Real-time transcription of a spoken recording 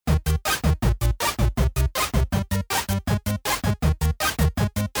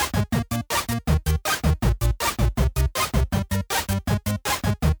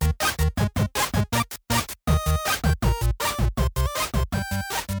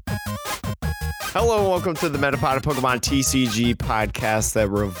Hello and welcome to the Metapod Pokemon TCG podcast that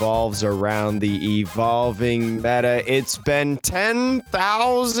revolves around the evolving meta. It's been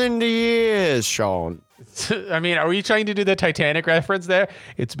 10,000 years, Sean. I mean, are we trying to do the Titanic reference there?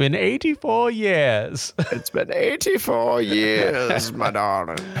 It's been 84 years. It's been 84 years, my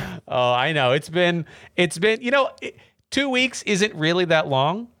darling. Oh, I know. It's been, 2 weeks isn't really that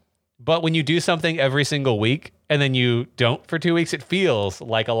long, but when you do something every single week and then you don't for 2 weeks, it feels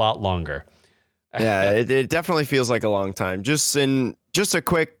like a lot longer. Yeah, it definitely feels like a long time. Just a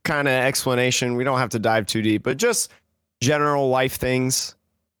quick kind of explanation. We don't have to dive too deep, but just general life things.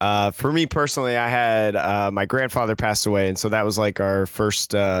 For me personally, I had my grandfather passed away, and so that was like our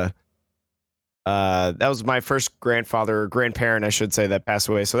first. That was my first grandparent, I should say, that passed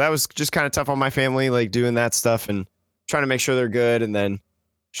away. So that was just kind of tough on my family, like doing that stuff and trying to make sure they're good. And then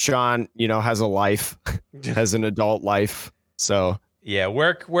Sean, has a life, has an adult life. So yeah,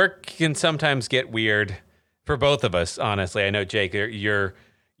 work can sometimes get weird for both of us. Honestly, I know, Jake, your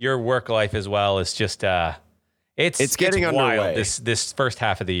work life as well is just it's getting wild underway. This first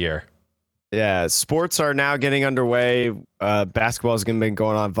half of the year. Yeah, sports are now getting underway. Basketball is going to be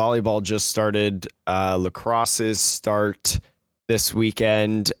going on. Volleyball just started. Lacrosse's start this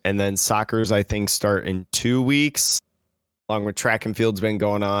weekend, and then soccer's, I think, start in 2 weeks. Along with track and field's been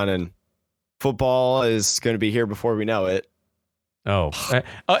going on, and football is going to be here before we know it. Oh,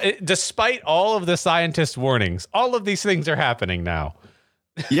 despite all of the scientists' warnings, all of these things are happening now.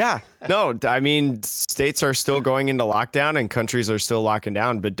 Yeah, no, I mean, states are still going into lockdown and countries are still locking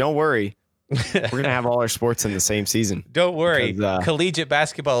down, but don't worry. We're going to have all our sports in the same season. Don't worry. Because, collegiate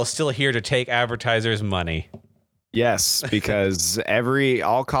basketball is still here to take advertisers' money. Yes, because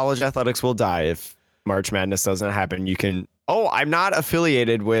all college athletics will die if March Madness doesn't happen. I'm not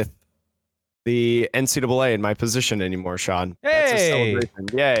affiliated with the NCAA in my position anymore, Sean. Hey! That's a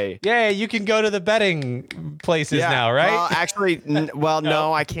celebration. Yay. Yay, you can go to the betting places now, right? Well, actually,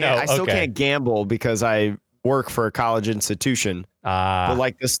 no, I can't. I still can't gamble because I work for a college institution. But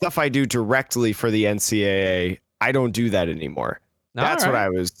like the stuff I do directly for the NCAA, I don't do that anymore. That's what I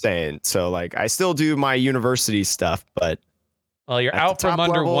was saying. So like I still do my university stuff, but you're out from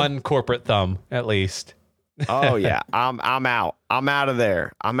under one corporate thumb, at least. Oh yeah, I'm out. I'm out of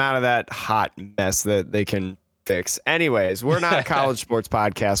there. I'm out of that hot mess that they can fix. Anyways, we're not a college sports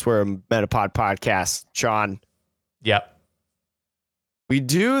podcast. We're a Metapod podcast, Sean. Yep. We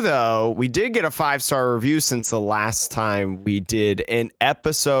do, though. We did get a 5-star review since the last time we did an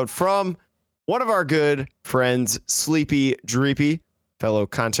episode from one of our good friends, Sleepy Dreepy, fellow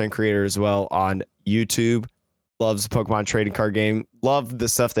content creator as well on YouTube. Loves the Pokemon trading card game. Love the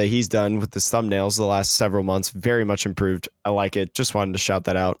stuff that he's done with the thumbnails the last several months. Very much improved. I like it. Just wanted to shout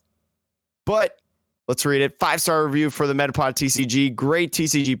that out. But let's read it. 5-star review for the Metapod TCG. Great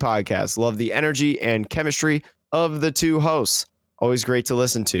TCG podcast. Love the energy and chemistry of the two hosts. Always great to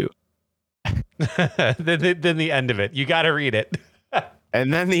listen to. then the end of it. You got to read it.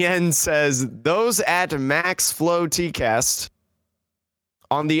 And then the end says, those at Max Flow TCast,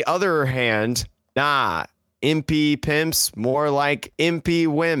 on the other hand, nah. Impy pimps, more like impy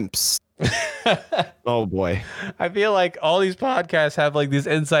wimps. Oh boy. I feel like all these podcasts have like these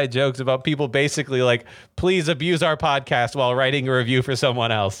inside jokes about people basically like, please abuse our podcast while writing a review for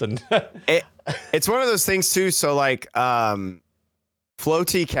someone else. And it's one of those things too. So like Flow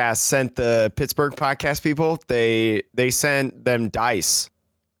TCast sent the Pittsburgh podcast people, they sent them dice.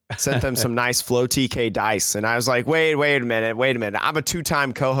 Sent them some nice Flow TK dice. And I was like, wait a minute. I'm a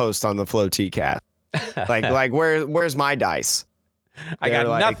 2-time co-host on the Flow TCast. like where's my dice? I got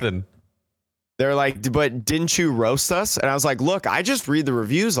nothing. They're like, but didn't you roast us? And I was like, look, I just read the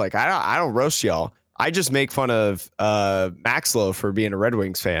reviews. Like I don't roast y'all. I just make fun of Maxlow for being a Red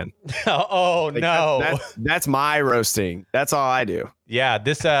Wings fan. No. That's my roasting. That's all I do. Yeah,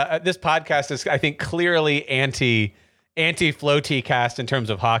 this podcast is, I think, clearly anti Flow TCast in terms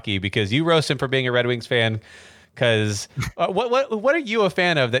of hockey, because you roast him for being a Red Wings fan. Because what are you a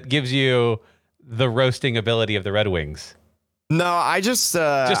fan of that gives you the roasting ability of the Red Wings? No, I just in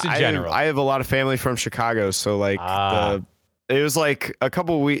general. I have a lot of family from Chicago, so like it was like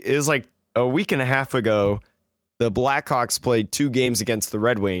a week and a half ago, the Blackhawks played 2 games against the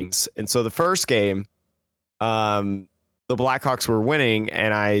Red Wings, and so the first game, the Blackhawks were winning,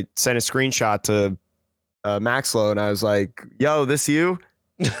 and I sent a screenshot to Maxlow, and I was like, "Yo, this you?"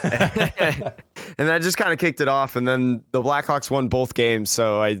 And that just kind of kicked it off, and then the Blackhawks won both games,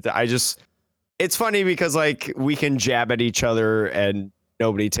 so I just. It's funny because like we can jab at each other and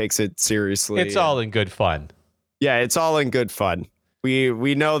nobody takes it seriously. It's all in good fun. Yeah, it's all in good fun.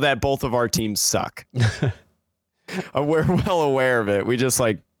 We know that both of our teams suck. We're well aware of it. We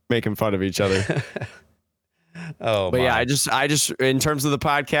making fun of each other. Oh, But yeah, my. I just in terms of the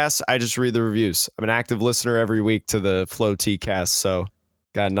podcast, I just read the reviews. I'm an active listener every week to the Flow T cast, so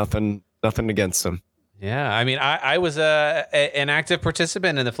got nothing against them. Yeah, I mean, I was an active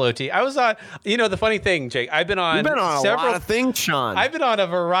participant in the Flow T. I was on, the funny thing, Jake, I've been on You've been on several a lot of things, Sean. I've been on a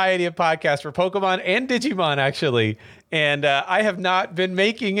variety of podcasts for Pokemon and Digimon, actually, and I have not been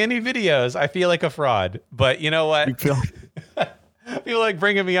making any videos. I feel like a fraud, but you know what? You feel People like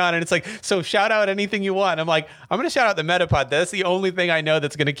bringing me on, and it's like, so shout out anything you want. I'm like, I'm going to shout out the Metapod. That's the only thing I know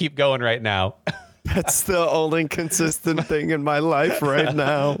that's going to keep going right now. that's the only consistent thing in my life right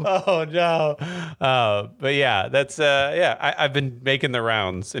now. Oh no. But yeah, that's I've been making the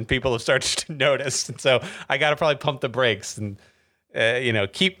rounds and people have started to notice. And so I got to probably pump the brakes and,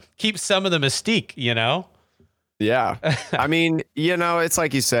 keep some of the mystique, Yeah. I mean, it's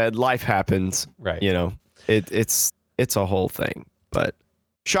like you said, life happens. Right. It's a whole thing. But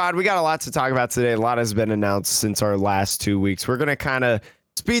Shad, we got a lot to talk about today. A lot has been announced since our last 2 weeks. We're going to kind of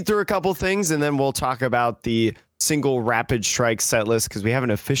speed through a couple things, and then we'll talk about the single Rapid Strike set list because we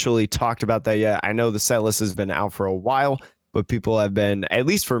haven't officially talked about that yet. I know the set list has been out for a while, but people have been, at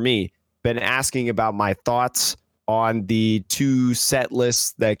least for me, been asking about my thoughts on the 2 set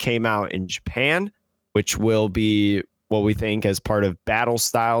lists that came out in Japan, which will be what we think as part of Battle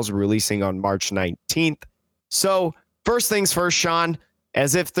Styles releasing on March 19th. So first things first, Sean,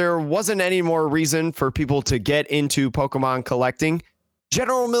 as if there wasn't any more reason for people to get into Pokemon collecting,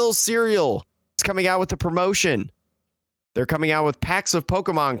 General Mills cereal is coming out with a promotion. They're coming out with packs of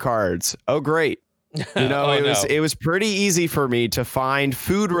Pokemon cards. Oh, great. It was pretty easy for me to find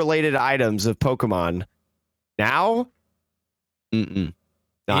food related items of Pokemon. Now,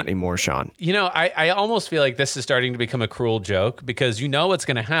 not anymore, Sean. I almost feel like this is starting to become a cruel joke because you know what's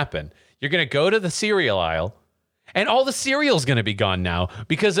going to happen. You're going to go to the cereal aisle and all the cereal's going to be gone now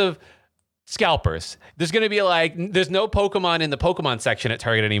because of scalpers. There's going to be there's no Pokemon in the Pokemon section at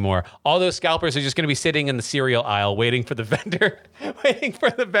Target anymore. All those scalpers are just going to be sitting in the cereal aisle waiting for the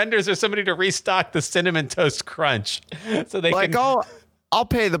vendors or somebody to restock the Cinnamon Toast Crunch. So they I'll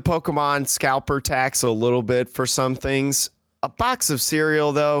pay the Pokemon scalper tax a little bit for some things. A box of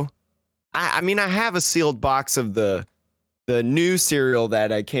cereal, though. I mean, I have a sealed box of the new cereal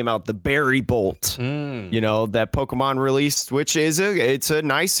that came out, the Berry Bolt, that Pokemon released, which it's a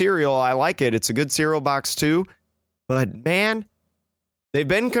nice cereal. I like it. It's a good cereal box too. But man, they've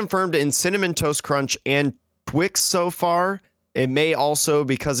been confirmed in Cinnamon Toast Crunch and Twix so far. It may also,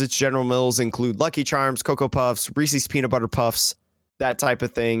 because it's General Mills, include Lucky Charms, Cocoa Puffs, Reese's Peanut Butter Puffs, that type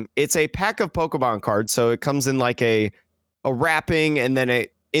of thing. It's a pack of Pokemon cards. So it comes in like a wrapping, and then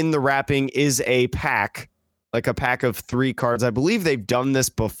in the wrapping is a pack. Like a pack of 3 cards. I believe they've done this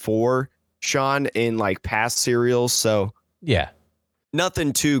before, Sean, in like past cereals. So yeah,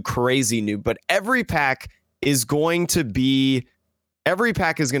 nothing too crazy new, but every pack is going to have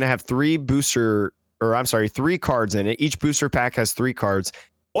 3 cards in it. Each booster pack has 3 cards.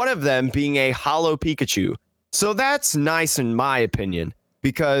 One of them being a holo Pikachu. So that's nice in my opinion,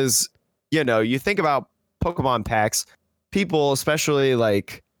 because, you think about Pokemon packs, people, especially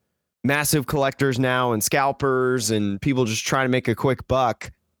like massive collectors now and scalpers and people just trying to make a quick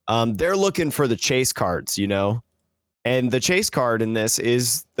buck. They're looking for the chase cards, and the chase card in this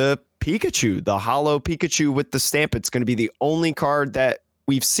is the Pikachu, the holo Pikachu with the stamp. It's going to be the only card that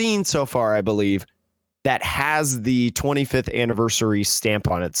we've seen so far, I believe, that has the 25th anniversary stamp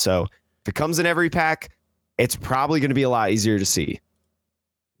on it. So if it comes in every pack, it's probably going to be a lot easier to see.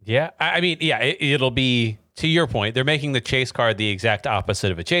 Yeah. I mean, yeah, it'll be, to your point, they're making the chase card the exact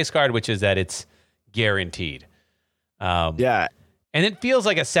opposite of a chase card, which is that it's guaranteed. Yeah. And it feels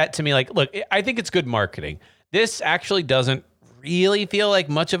like a set to me. Like, look, I think it's good marketing. This actually doesn't really feel like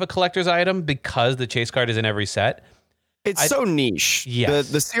much of a collector's item because the chase card is in every set. It's so niche. Yes.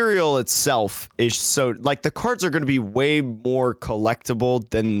 The cereal itself is so, like, the cards are going to be way more collectible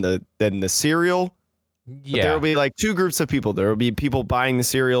than the cereal. Yeah. But there will be like 2 groups of people. There will be people buying the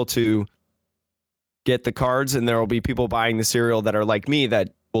cereal to get the cards, and there will be people buying the cereal that are like me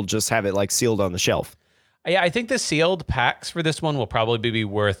that will just have it like sealed on the shelf. Yeah, I think the sealed packs for this one will probably be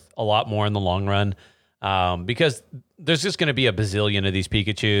worth a lot more in the long run, because there's just going to be a bazillion of these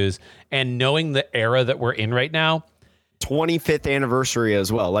Pikachus, and knowing the era that we're in right now, 25th anniversary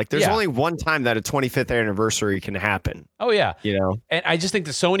as well. Like, there's only one time that a 25th anniversary can happen. Oh yeah, and I just think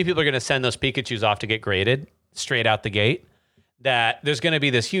that so many people are going to send those Pikachus off to get graded straight out the gate, that there's going to be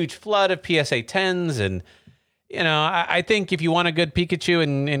this huge flood of PSA 10s. And, I think if you want a good Pikachu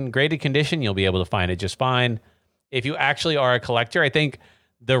in graded condition, you'll be able to find it just fine. If you actually are a collector, I think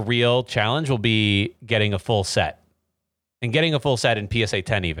the real challenge will be getting a full set. and getting a full set in PSA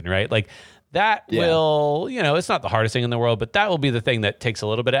 10 even, right? Like that will, it's not the hardest thing in the world, but that will be the thing that takes a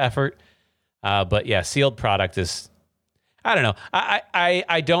little bit of effort. But yeah, sealed product is, I don't know.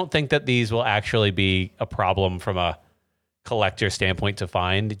 I don't think that these will actually be a problem from a collector standpoint to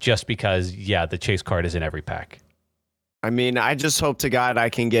find, just because, the chase card is in every pack. I mean, I just hope to God I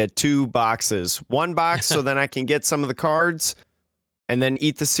can get 2 boxes. 1 box so then I can get some of the cards and then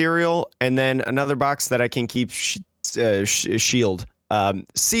eat the cereal, and then another box that I can keep sealed on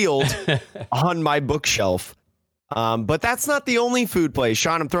my bookshelf. But that's not the only food play.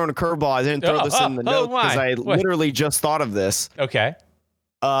 Sean, I'm throwing a curveball. I didn't throw this in the notes because I literally just thought of this. Okay.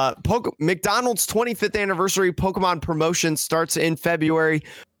 McDonald's 25th anniversary Pokemon promotion starts in February.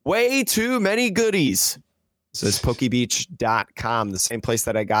 Way too many goodies. So it's pokebeach.com, the same place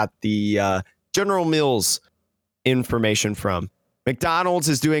that I got the General Mills information from. McDonald's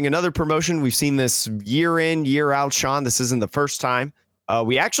is doing another promotion. We've seen this year in, year out, Sean. This isn't the first time.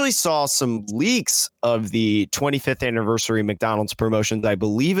 We actually saw some leaks of the 25th anniversary McDonald's promotions. I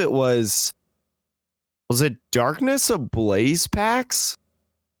believe it was it Darkness Ablaze packs?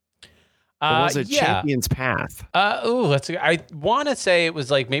 Or was it Champion's Path? I want to say it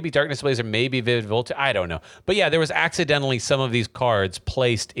was like maybe Darkness Ablaze or maybe Vivid Voltage. I don't know. But yeah, there was accidentally some of these cards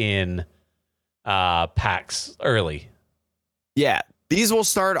placed in packs early. Yeah. These will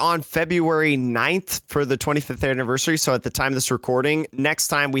start on February 9th for the 25th anniversary. So at the time of this recording, next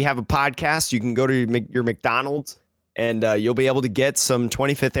time we have a podcast, you can go to your McDonald's and you'll be able to get some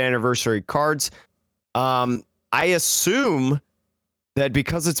 25th anniversary cards. I assume that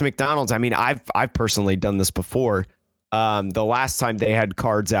because it's McDonald's, I mean, I've personally done this before. The last time they had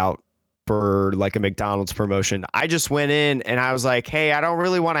cards out for like a McDonald's promotion, I just went in and I was like, hey, I don't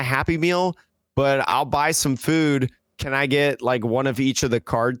really want a Happy Meal, but I'll buy some food. Can I get like one of each of the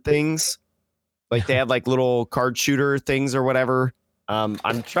card things? Like they had like little card shooter things or whatever. I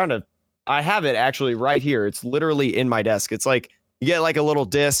have it actually right here. It's literally in my desk. It's like you get like a little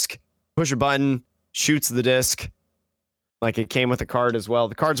disc, push a button, shoots the disc. Like it came with a card as well.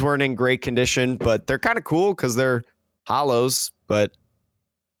 The cards weren't in great condition, but they're kind of cool because they're hollows. But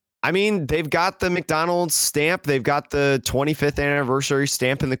I mean, they've got the McDonald's stamp. They've got the 25th anniversary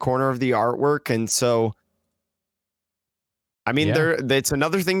stamp in the corner of the artwork. And so, I mean, it's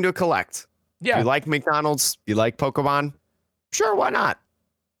another thing to collect. Yeah. If you like McDonald's, you like Pokemon, sure, why not?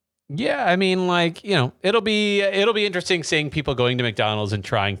 Yeah, I mean, like, it'll be interesting seeing people going to McDonald's and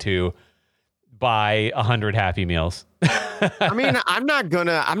trying to buy 100 Happy Meals. I mean, I'm not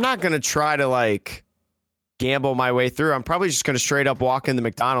gonna try to like gamble my way through. I'm probably just gonna straight up walk into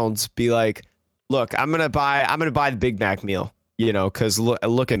McDonald's, be like, look, I'm gonna buy the Big Mac meal, because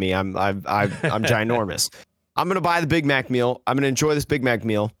look at me, I'm ginormous. I'm gonna buy the Big Mac meal. I'm gonna enjoy this Big Mac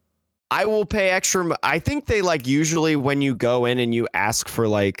meal. I will pay extra. I think they like usually when you go in and you ask for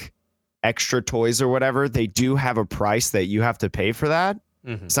like extra toys or whatever, they do have a price that you have to pay for that.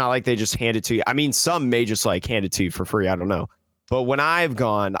 Mm-hmm. It's not like they just hand it to you. I mean, some may just like hand it to you for free. I don't know. But when I've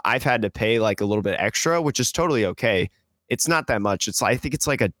gone, I've had to pay like a little bit extra, which is totally okay. It's not that much. I think it's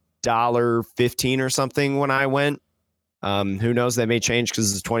like $1.15 or something when I went. Who knows? They may change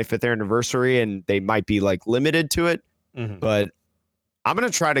because it's the 25th anniversary and they might be like limited to it. Mm-hmm. But I'm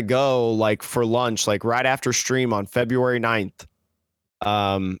going to try to go like for lunch, like right after stream on February 9th.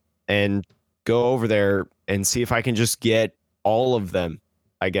 And go over there and see if I can just get all of them,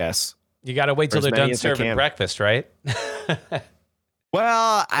 I guess. You got to wait till they're done serving breakfast, right?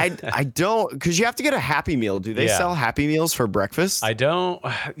 Well, I don't, because you have to get a Happy Meal. Do they sell Happy Meals for breakfast? I don't,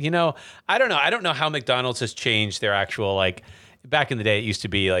 I don't know. I don't know how McDonald's has changed their actual, like, back in the day, it used to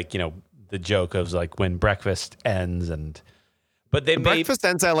be like, the joke of like when breakfast ends but breakfast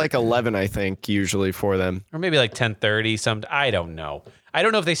ends at like 11, I think, usually for them. Or maybe like 10:30, I don't know. I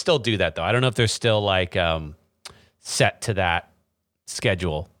don't know if they still do that though. I don't know if they're still like set to that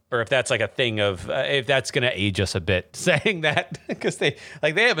schedule, or if that's like a thing of if that's going to age us a bit saying that, because they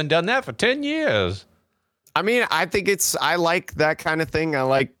haven't done that for 10 years. I mean, I think I like that kind of thing. I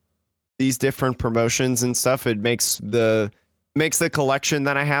like these different promotions and stuff. It makes the collection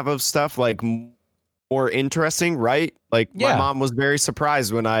that I have of stuff like more interesting, right? Like my mom was very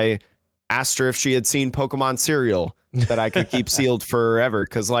surprised when I asked her if she had seen Pokemon cereal that I could keep sealed forever.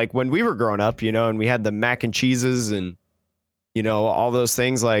 Cause like when we were growing up, and we had the mac and cheeses and, all those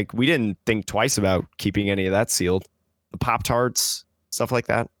things, like we didn't think twice about keeping any of that sealed. The Pop-Tarts, stuff like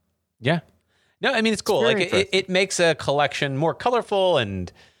that. Yeah. No, I mean, it's cool. Like it makes a collection more colorful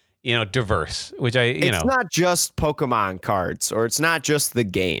and, diverse, which it's not just Pokemon cards, or it's not just the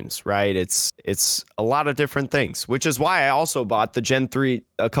games, right? It's a lot of different things, which is why I also bought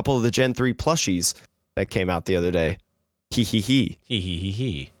a couple of the Gen 3 plushies that came out the other day. Hee hee hee. Hee hee hee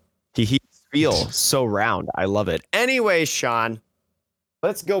hee. Hee hee. Feel so round. I love it. Anyway, Sean,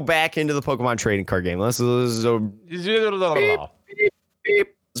 let's go back into the Pokemon trading card game. Let's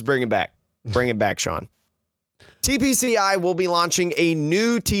bring it back. Bring it back, Sean. TPCI will be launching a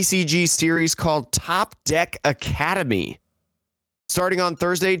new TCG series called Top Deck Academy. Starting on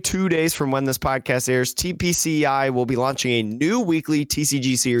Thursday, 2 days from when this podcast airs, TPCI will be launching a new weekly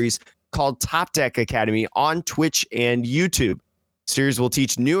TCG series called Top Deck Academy on Twitch and YouTube. The series will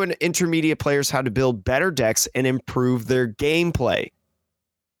teach new and intermediate players how to build better decks and improve their gameplay.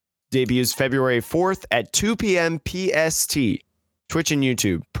 Debuts February 4th at 2 p.m. PST. Twitch and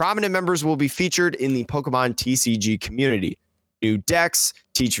YouTube. Prominent members will be featured in the Pokemon TCG community. New decks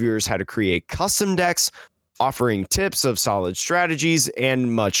teach viewers how to create custom decks, offering tips of solid strategies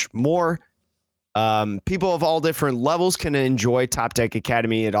and much more. People of all different levels can enjoy Top Deck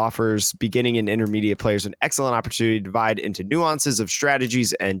Academy. It offers beginning and intermediate players an excellent opportunity to divide into nuances of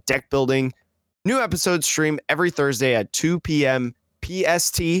strategies and deck building. New episodes stream every Thursday at 2 p.m.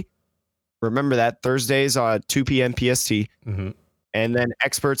 PST. Remember that, Thursdays at 2 p.m. PST. Mm-hmm. And then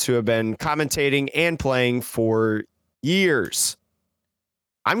experts who have been commentating and playing for years.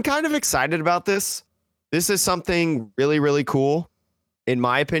 I'm kind of excited about this. This is something really, really cool, in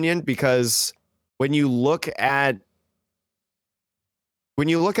my opinion, because when you look at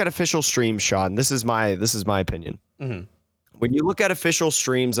official streams, Sean, this is my opinion. Mm-hmm. When you look at official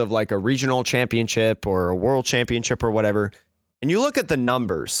streams of like a regional championship or a world championship or whatever, and you look at the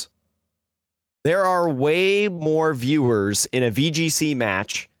numbers, there are way more viewers in a VGC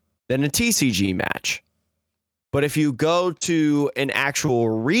match than a TCG match. But if you go to an actual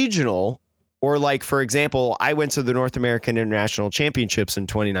regional, or like, for example, I went to the North American International Championships in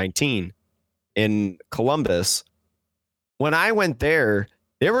 2019 in Columbus. When I went there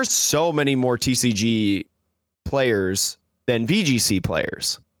were so many more TCG players than VGC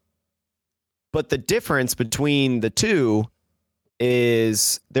players. But the difference between the two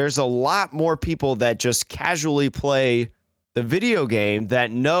is there's a lot more people that just casually play the video game that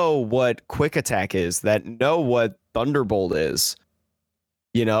know what Quick Attack is, that know what Thunderbolt is,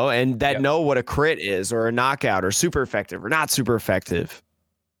 you know, and that know what a crit is or a knockout or super effective or not super effective.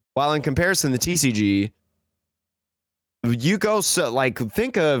 While in comparison, the TCG, you go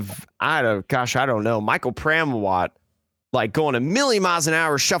think of, I don't know, Michael Pramawat, like going a million miles an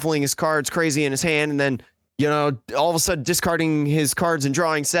hour, shuffling his cards crazy in his hand, and then, you know, all of a sudden discarding his cards and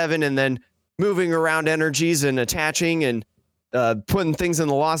drawing 7, and then moving around energies and attaching and putting things in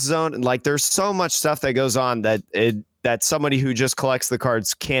the lost zone. And like, there's so much stuff that goes on that somebody who just collects the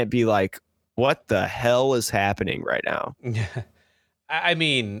cards can't be like, what the hell is happening right now? I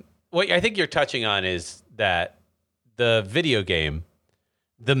mean, what I think you're touching on is that the video game,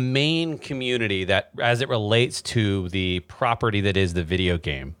 the main community that, as it relates to the property that is the video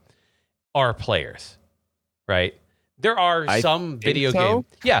game, are players, right? There are some video game.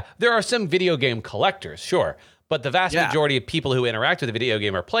 Yeah, there are some video game collectors, sure. But the vast majority of people who interact with the video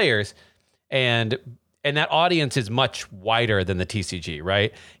game are players, and that audience is much wider than the TCG,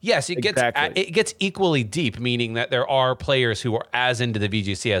 right? Yes, it gets equally deep, meaning that there are players who are as into the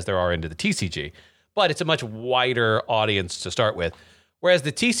VGC as there are into the TCG, but it's a much wider audience to start with. Whereas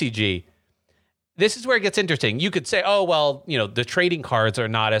the TCG, this is where it gets interesting. You could say, oh, well, you know, the trading cards are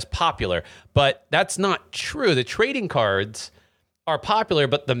not as popular, but that's not true. The trading cards are popular,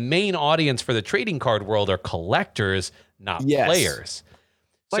 but the main audience for the trading card world are collectors, not players.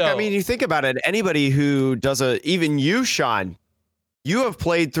 Like, I mean, you think about it, anybody who does even you, Sean, you have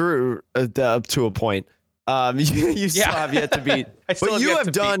played through up to a point. You still have yet to beat, but you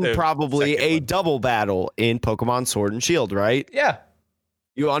have done probably a double battle in Pokemon Sword and Shield, right? Yeah.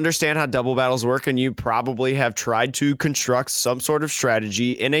 You understand how double battles work, and you probably have tried to construct some sort of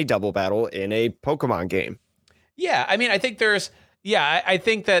strategy in a double battle in a Pokemon game. Yeah, I mean, I think I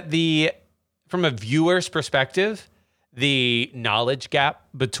think that from a viewer's perspective, the knowledge gap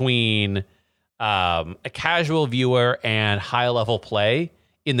between a casual viewer and high-level play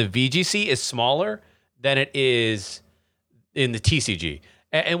in the VGC is smaller than it is in the TCG.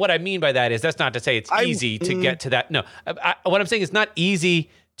 And what I mean by that is, that's not to say it's easy to get to that. No, what I'm saying is not easy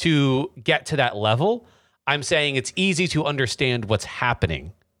to get to that level. I'm saying it's easy to understand what's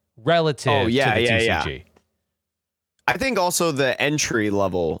happening relative to the TCG. Yeah. I think also the entry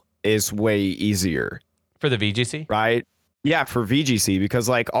level is way easier. For the VGC? Right? Yeah, for VGC, because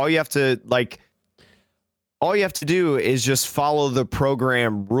like all you have to do is just follow the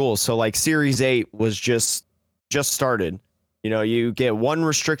program rules. So like Series 8 was just started. You know, you get one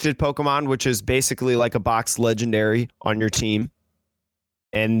restricted Pokemon, which is basically like a box legendary on your team,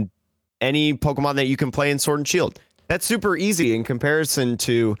 and any Pokemon that you can play in Sword and Shield. That's super easy in comparison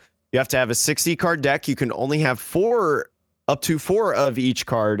to you have to have a 60 card deck. You can only have up to four of each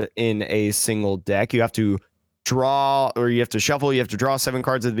card in a single deck. You have to draw, or you have to shuffle. You have to draw 7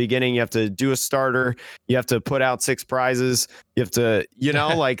 cards at the beginning. You have to do a starter. You have to put out 6 prizes. You have to,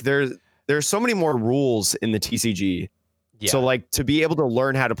 like there's so many more rules in the TCG. Yeah. So like to be able to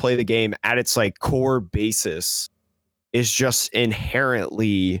learn how to play the game at its like core basis is just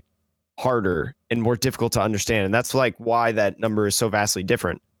inherently harder and more difficult to understand. And that's like why that number is so vastly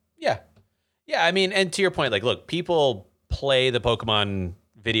different. Yeah. Yeah. I mean, and to your point, like, look, people play the Pokemon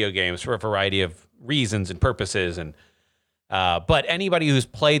video games for a variety of reasons and purposes. And, but anybody who's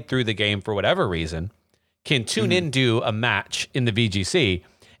played through the game for whatever reason can tune into a match in the VGC.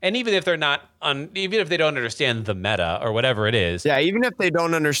 And even if they're not even if they don't understand the meta or whatever it is. Yeah, even if they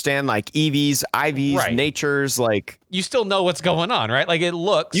don't understand like EVs, IVs, right. Natures, like you still know what's going on, right? Like it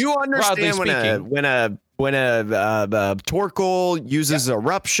looks. You understand when a Torkoal uses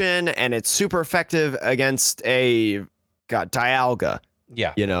Eruption and it's super effective against a Dialga.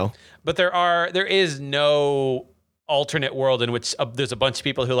 Yeah. But there is no alternate world in which there's a bunch of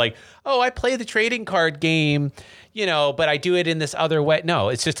people who like, oh, I play the trading card game, but I do it in this other way. No,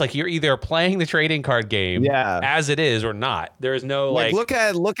 it's just like you're either playing the trading card game as it is or not. There is no like look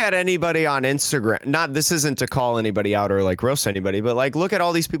at anybody on Instagram. This isn't to call anybody out or like roast anybody, but like look at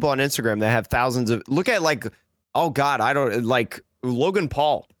all these people on Instagram that have thousands of look at like, oh God, I don't like Logan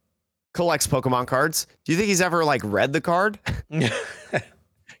Paul collects Pokemon cards. Do you think he's ever like read the card?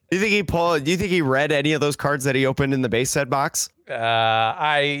 Do you think he read any of those cards that he opened in the base set box?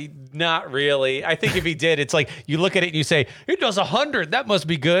 Not really. I think if he did, it's like you look at it and you say, it does 100. That must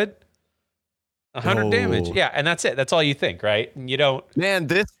be good. 100 damage. Yeah. And that's it. That's all you think, right? And you don't. Man,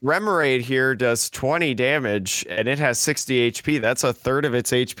 this Remoraid here does 20 damage and it has 60 HP. That's a third of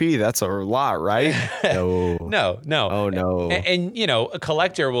its HP. That's a lot, right? No. No. Oh, no. And a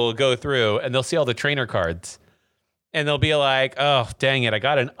collector will go through and they'll see all the trainer cards. And they'll be like, oh, dang it. I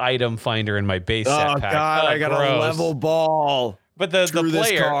got an item finder in my base set pack. God, I got gross. A level ball. But the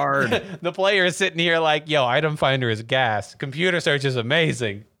player, the player is sitting here like, yo, item finder is gas. Computer search is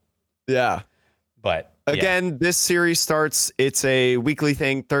amazing. Yeah. But again, this series starts. It's a weekly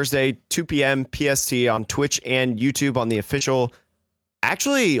thing, Thursday, 2 p.m. PST on Twitch and YouTube on the official.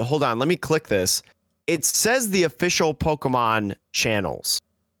 Actually, hold on. Let me click this. It says the official Pokemon channels.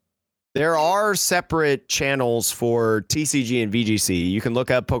 There are separate channels for TCG and VGC. You can look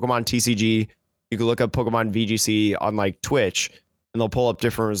up Pokemon TCG. You can look up Pokemon VGC on like Twitch, and they'll pull up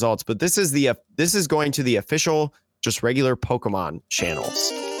different results. But this is going to the official, just regular Pokemon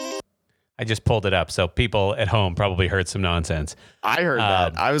channels. I just pulled it up, so people at home probably heard some nonsense. I heard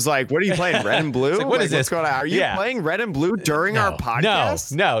that. I was like, "What are you playing? Red and Blue? Like, what is this? What's going on? Are you playing Red and Blue during our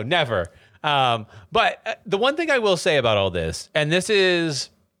podcast?" No, never. But the one thing I will say about all this, and this is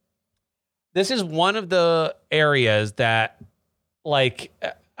one of the areas that, like,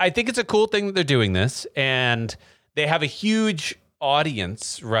 I think it's a cool thing that they're doing this, and they have a huge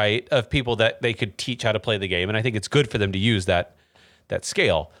audience, right, of people that they could teach how to play the game, and I think it's good for them to use that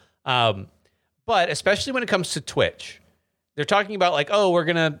scale. But especially when it comes to Twitch, they're talking about like, oh, we're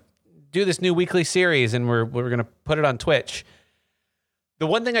gonna do this new weekly series, and we're gonna put it on Twitch. The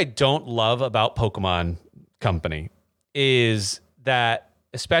one thing I don't love about Pokemon Company is that,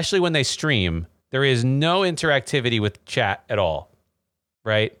 especially when they stream, there is no interactivity with chat at all,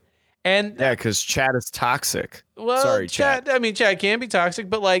 right? And yeah, because chat is toxic. Well, sorry, chat. I mean, chat can be toxic,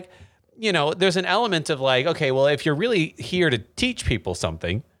 but like, there's an element of like, okay, well, if you're really here to teach people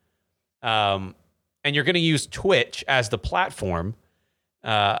something, and you're going to use Twitch as the platform,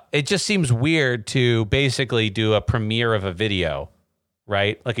 it just seems weird to basically do a premiere of a video,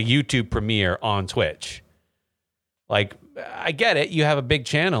 right? Like a YouTube premiere on Twitch. Like, I get it. You have a big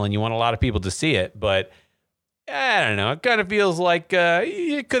channel and you want a lot of people to see it, but I don't know. It kind of feels like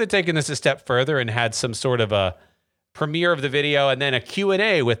you could have taken this a step further and had some sort of a premiere of the video and then a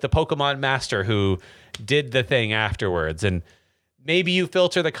Q&A with the Pokemon Master who did the thing afterwards. And maybe you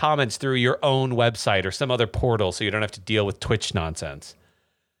filter the comments through your own website or some other portal so you don't have to deal with Twitch nonsense.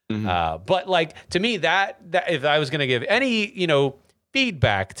 Mm-hmm. But like, to me, that if I was going to give any,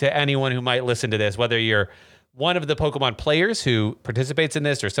 feedback to anyone who might listen to this, whether you're one of the Pokemon players who participates in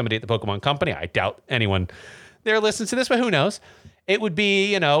this or somebody at the Pokemon Company, I doubt anyone there listens to this, but who knows? It would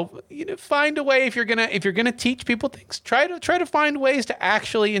be, find a way if you're gonna teach people things. Try to find ways to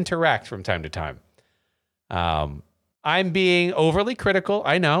actually interact from time to time. I'm being overly critical,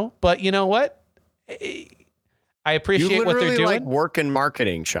 I know, but you know what? I appreciate what they're doing. Like work in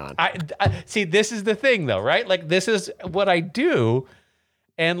marketing, Sean. I see. This is the thing, though, right? Like, this is what I do.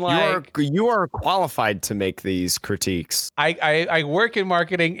 And like you are qualified to make these critiques. I work in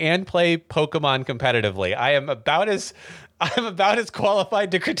marketing and play Pokemon competitively. I'm about as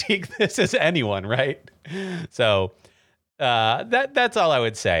qualified to critique this as anyone, right? So that's all I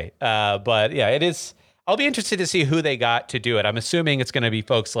would say. But yeah, it is. I'll be interested to see who they got to do it. I'm assuming it's going to be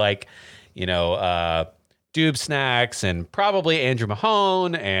folks like, Doob Snacks and probably Andrew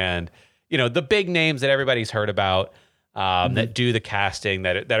Mahone and the big names that everybody's heard about. That do the casting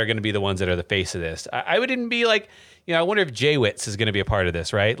that are going to be the ones that are the face of this. I wouldn't be like, I wonder if Jaywitz is going to be a part of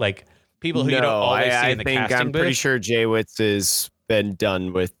this, right? Like people who you don't always see in the casting I'm booth. pretty sure Jaywitz has been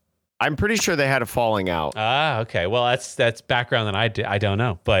done with. I'm pretty sure they had a falling out. Okay. Well, that's background that I don't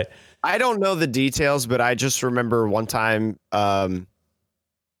know, but I don't know the details, but I just remember one time. I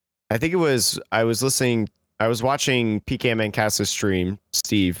think I was watching PK Mancas's stream,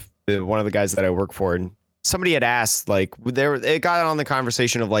 Steve, one of the guys that I work for, and somebody had asked, like, it got on the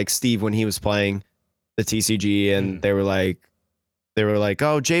conversation of like Steve when he was playing the TCG, and they were like, oh,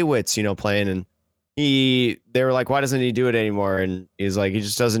 Jaywitz, playing, and they were like, why doesn't he do it anymore? And he's like, he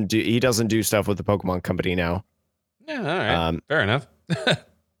doesn't do stuff with the Pokemon Company now. Yeah, all right, fair enough.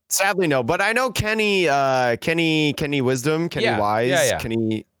 Sadly, no, but I know Kenny Wisdom, Kenny Wise,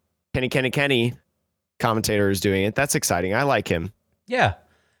 Kenny commentator is doing it. That's exciting. I like him. Yeah,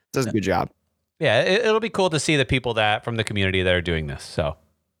 does a good job. Yeah, it'll be cool to see the people that from the community that are doing this. So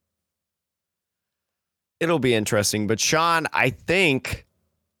it'll be interesting. But Sean, I think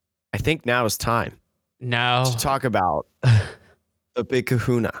now is time to talk about the Big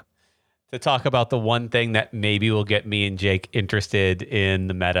Kahuna. To talk about the one thing that maybe will get me and Jake interested in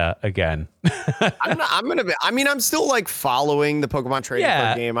the meta again. I'm still like following the Pokemon trading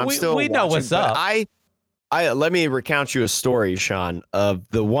card game. We know what's up. Let me recount you a story, Sean, of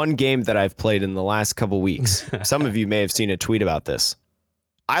the one game that I've played in the last couple weeks. Some of you may have seen a tweet about this.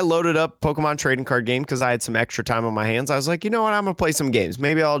 I loaded up Pokemon trading card game because I had some extra time on my hands. I was like, you know what? I'm going to play some games.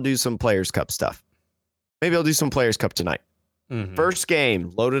 Maybe I'll do some Players Cup stuff. Maybe I'll do some Players Cup tonight. Mm-hmm. First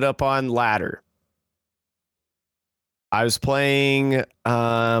game, loaded up on ladder. I was playing,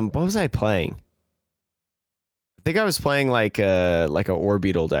 what was I playing? I think I was playing like a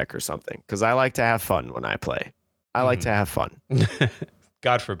Orbeetle deck or something because I like to have fun when I play. I like to have fun.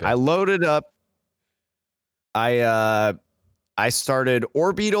 God forbid. I loaded up. I started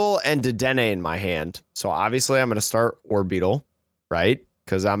Orbeetle and Dedenne in my hand. So obviously I'm going to start Orbeetle, right?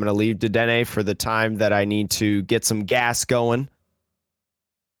 Because I'm going to leave Dedenne for the time that I need to get some gas going.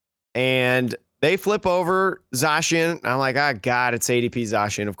 And they flip over Zacian. I'm like, oh, God, it's ADP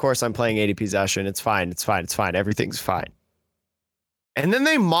Zacian. Of course, I'm playing ADP Zacian. It's fine. It's fine. It's fine. Everything's fine. And then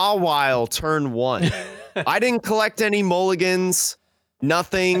they Mawile turn one. I didn't collect any mulligans,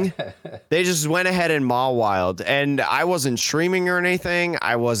 nothing. They just went ahead and Mawiled. And I wasn't streaming or anything.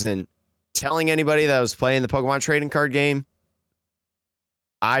 I wasn't telling anybody that I was playing the Pokemon trading card game.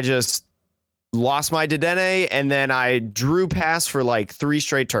 I just lost my Dedenne, and then I drew past for like 3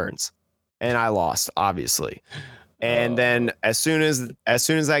 straight turns. And I lost, obviously. And then as soon as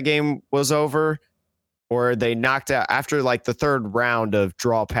that game was over, or they knocked out after like the 3rd round of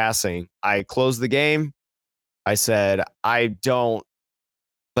draw passing, I closed the game. I said, I don't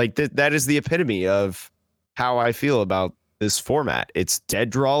like that is the epitome of how I feel about this format. It's dead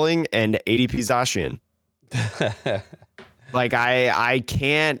drawing and ADP Zacian. Like I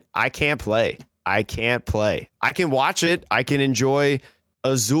can't play. I can't play. I can watch it. I can enjoy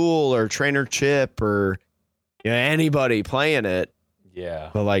Azul or Trainer Chip or anybody playing it.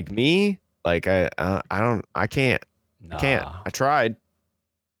 Yeah. But like me, like I can't. Nah. I can't. I tried.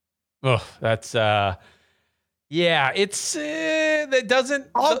 Oh, that's yeah, it's that doesn't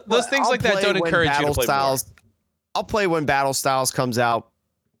those things like that don't encourage you to play more. I'll play when Battle Styles comes out.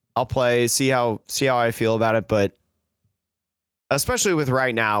 I'll play, see how I feel about it, but especially with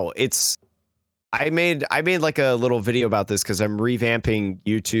right now, I made like a little video about this because I'm revamping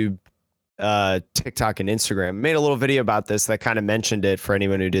YouTube, TikTok, and Instagram. Made a little video about this that kind of mentioned it for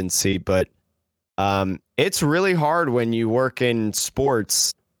anyone who didn't see, but it's really hard when you work in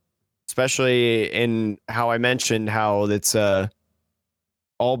sports, especially in how I mentioned how it's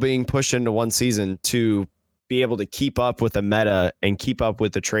all being pushed into one season, to be able to keep up with the meta and keep up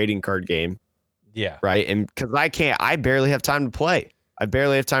with the trading card game. Yeah. Right. And because I barely have time to play. I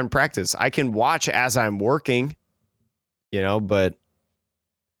barely have time to practice. I can watch as I'm working, but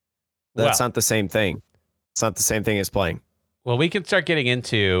that's not the same thing. It's not the same thing as playing. Well, we can start getting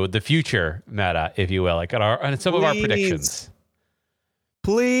into the future meta, if you will, like on some of our predictions.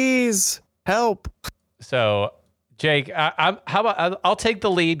 Please help. So, Jake, how about I'll take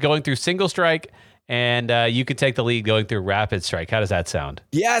the lead going through Single Strike and you could take the lead going through Rapid Strike. How does that sound?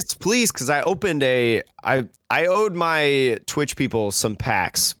 Yes, please, because I opened I owed my Twitch people some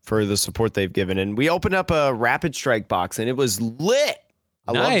packs for the support they've given, and we opened up a Rapid Strike box, and it was lit.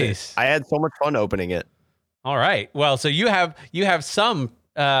 I loved it. I had so much fun opening it. All right. Well, so you have some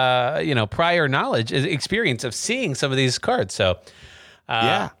prior knowledge, experience of seeing some of these cards. So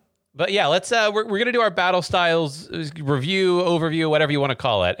yeah. But yeah, let's we're gonna do our battle styles review, overview, whatever you want to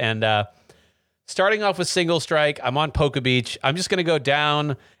call it. And starting off with Single Strike, I'm on Poke Beach. I'm just gonna go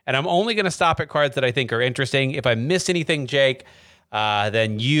down, and I'm only gonna stop at cards that I think are interesting. If I miss anything, Jake,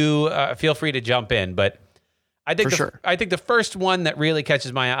 then you feel free to jump in. But I think I think the first one that really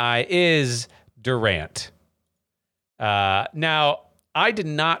catches my eye is Durant. Now, I did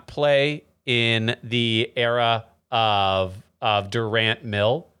not play in the era of Durant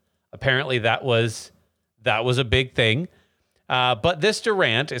Mill. Apparently, that was a big thing. But this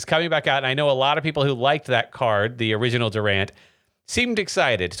Durant is coming back out, and I know a lot of people who liked that card, the original Durant, seemed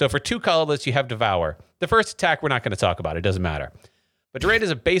excited. So for 2 colorless, you have Devour. The first attack, we're not going to talk about. It doesn't matter. But Durant is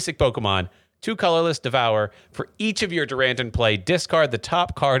a basic Pokemon. 2 colorless, Devour. For each of your Durant in play, discard the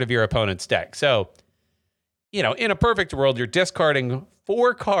top card of your opponent's deck. So, in a perfect world, you're discarding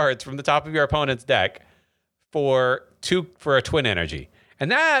 4 cards from the top of your opponent's deck for a Twin Energy. And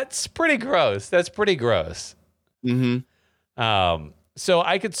that's pretty gross. That's pretty gross. Mm-hmm. So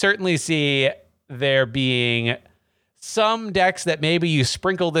I could certainly see there being some decks that maybe you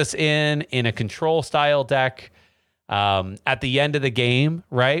sprinkle this in a control style deck at the end of the game,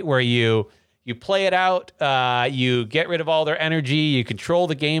 right? Where you play it out, you get rid of all their energy, you control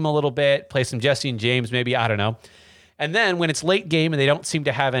the game a little bit, play some Jesse and James, maybe, I don't know. And then when it's late game and they don't seem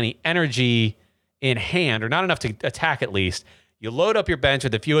to have any energy in hand, or not enough to attack at least, you load up your bench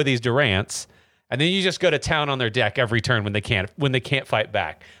with a few of these Durants, and then you just go to town on their deck every turn when they can't fight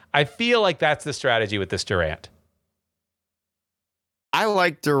back. I feel like that's the strategy with this Durant. I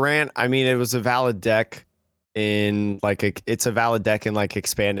like Durant. I mean, it was a valid deck in it's a valid deck in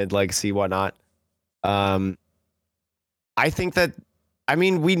expanded legacy, whatnot. I think that,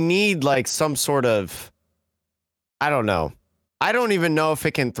 we need some sort of, I don't know. I don't even know if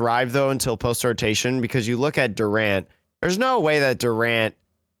it can thrive though until post rotation, because you look at Durant, there's no way that Durant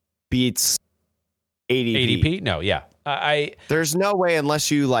beats ADP. ADP? No, yeah. There's no way unless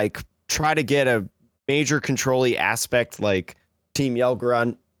you try to get a major control-y aspect like Team Yell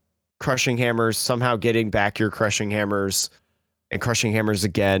Grunt, Crushing Hammers, somehow getting back your Crushing Hammers and Crushing Hammers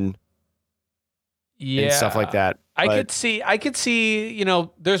again. Yeah. And stuff like that. I could see,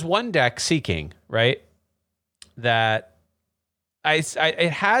 there's one deck, Seeking, right? That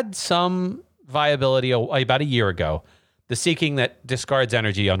it had some viability about a year ago. The Seeking that discards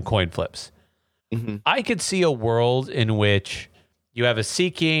energy on coin flips. Mm-hmm. I could see a world in which you have a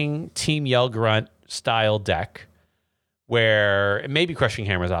Seeking Team Yell Grunt style deck where maybe Crushing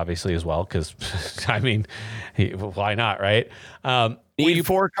Hammers obviously as well, because why not, right? Need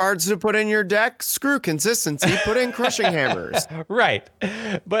 4 cards to put in your deck? Screw consistency. Put in Crushing Hammers. Right.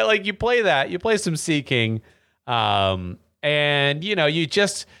 But you play some Seeking, and you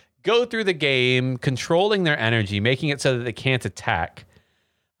just go through the game controlling their energy, making it so that they can't attack.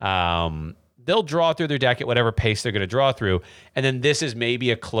 They'll draw through their deck at whatever pace they're going to draw through. And then this is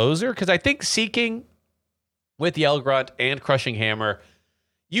maybe a closer, because I think Seeking with Yell Grunt and Crushing Hammer,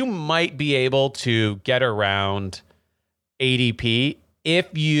 you might be able to get around ADP if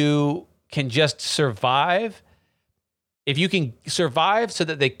you can just survive. If you can survive so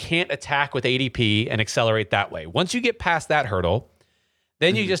that they can't attack with ADP and accelerate that way. Once you get past that hurdle,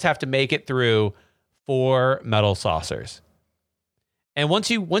 then you just have to make it through 4 Metal Saucers. And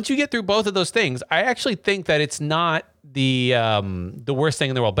once you get through both of those things, I actually think that it's not the worst thing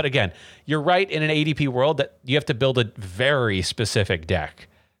in the world. But again, you're right, in an ADP world that you have to build a very specific deck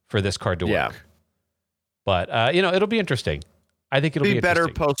for this card to work. But it'll be interesting. I think it'll be better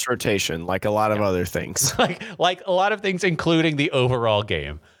post rotation, like a lot of other things. like a lot of things, including the overall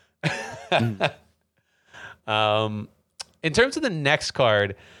game. In terms of the next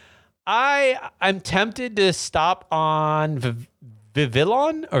card, I'm tempted to stop on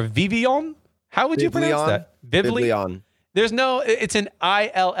Vivillon or Vivillon. How would you pronounce that? Vivillon. There's no, it's an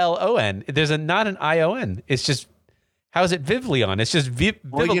ILLON. There's not an ION. It's just, how is it Vivillon? It's just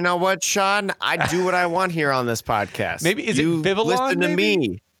Well, you know what, Sean? I do what I want here on this podcast. Maybe is it Vivillon? Listen to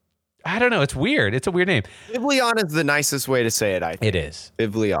me. I don't know. It's weird. It's a weird name. Vivillon is the nicest way to say it, I think. It is.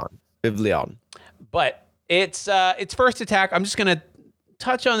 Vivillon. But it's first attack. I'm just going to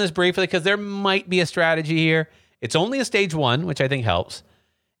touch on this briefly because there might be a strategy here. It's only a stage 1, which I think helps.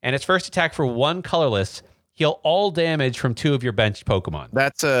 And its first attack for 1 colorless. heal all damage from 2 of your benched Pokemon.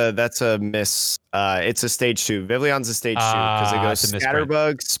 That's a miss. It's a stage 2. Vivleon's a stage 2 because it goes it's a misprint.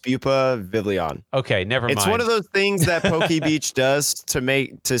 Scatterbug, Spupa, Vivleon. Okay, never mind. It's one of those things that PokeBeach does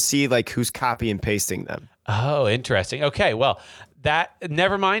to see like who's copy and pasting them. Oh, interesting. Okay, well,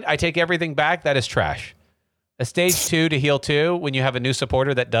 never mind. I take everything back. That is trash. A stage 2 to heal 2 when you have a new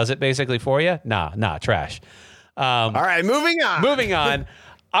supporter that does it basically for you? Nah, trash. All right, moving on. Moving on.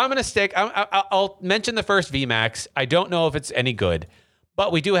 I'm going to stick. I'll mention the first VMAX. I don't know if it's any good,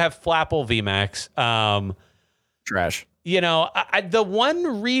 but we do have Flapple VMAX. Trash. The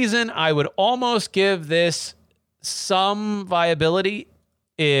one reason I would almost give this some viability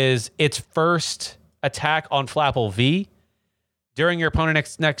is its first attack on Flapple V. During your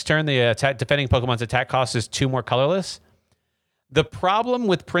opponent's next turn, the defending Pokemon's attack cost is 2 more colorless. The problem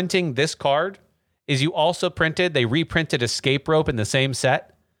with printing this card is you also they reprinted Escape Rope in the same set.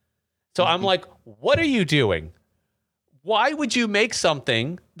 So I'm like, what are you doing? Why would you make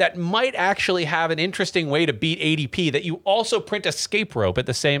something that might actually have an interesting way to beat ADP that you also print Escape Rope at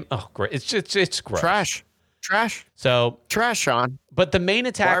the same? Oh, great. It's gross. Trash. So trash, Sean. But the main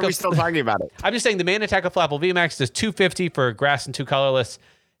attack. Why are we still talking about it? I'm just saying the main attack of Flapple VMAX does 250 for grass and 2 colorless,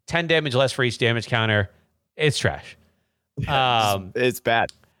 10 damage less for each damage counter. It's trash. It's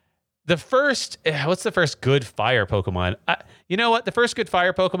bad. What's the first good fire Pokemon? You know what? The first good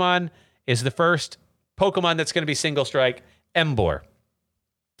fire Pokemon is the first Pokemon that's going to be single strike, Emboar.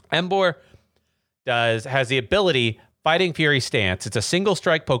 Emboar has the ability Fighting Fury Stance. It's a single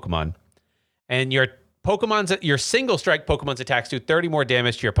strike Pokemon, and your single strike Pokemon's attacks do 30 more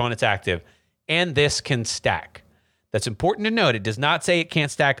damage to your opponent's active, and this can stack. That's important to note. It does not say it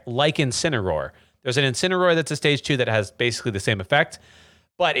can't stack like Incineroar. There's an Incineroar that's a stage 2 that has basically the same effect,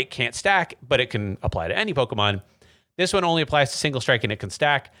 but it can't stack, but it can apply to any Pokemon. This one only applies to single strike and it can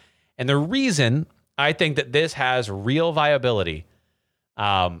stack. And the reason I think that this has real viability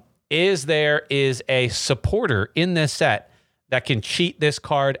is there is a supporter in this set that can cheat this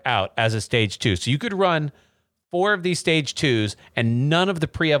card out as a stage 2. So you could run 4 of these stage 2s and none of the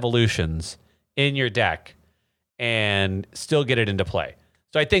pre-evolutions in your deck and still get it into play.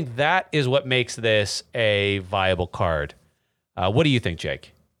 So I think that is what makes this a viable card. What do you think,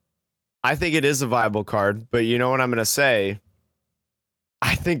 Jake? I think it is a viable card, but you know what I'm going to say?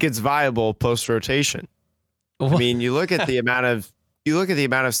 I think it's viable post rotation. I mean, you look at the amount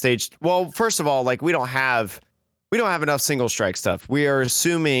of stage. Well, first of all, like we don't have enough single strike stuff. We are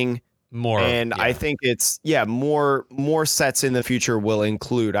assuming more, and I think it's more sets in the future will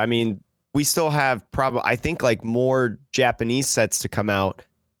include. I mean, we still have I think like more Japanese sets to come out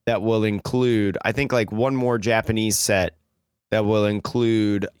that will include. I think like one more Japanese set that will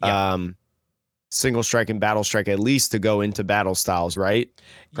include single strike and battle strike at least to go into battle styles, right?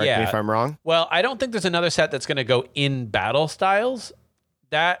 Correct me if I'm wrong. Well, I don't think there's another set that's going to go in battle styles.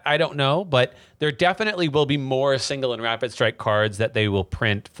 That I don't know, but there definitely will be more single and rapid strike cards that they will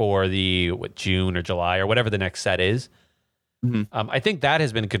print for the June or July or whatever the next set is. Mm-hmm. I think that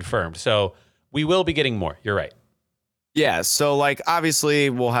has been confirmed. So we will be getting more. You're right. Yeah, so like obviously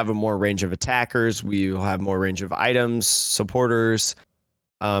we'll have a more range of attackers. We will have more range of items, supporters,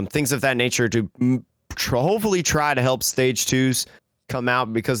 things of that nature to hopefully try to help stage 2s come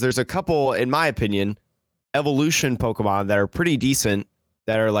out, because there's a couple, in my opinion, evolution Pokemon that are pretty decent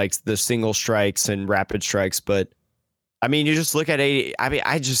that are like the single strikes and rapid strikes. But I mean, you just look at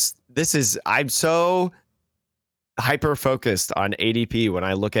I'm so hyper focused on ADP when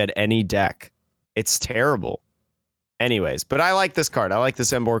I look at any deck. It's terrible. Anyways, but I like this card. I like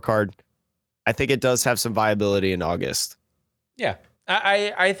this Emboar card. I think it does have some viability in August. Yeah,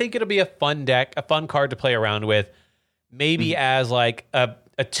 I think it'll be a fun deck, a fun card to play around with. Maybe as like a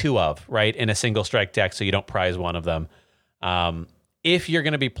 2 of, right, in a single strike deck, so you don't prize one of them. If you're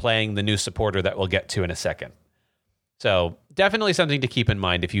going to be playing the new supporter that we'll get to in a second. So definitely something to keep in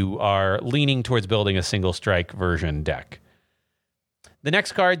mind if you are leaning towards building a single strike version deck. The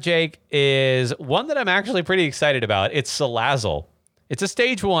next card, Jake, is one that I'm actually pretty excited about. It's Salazzle. It's a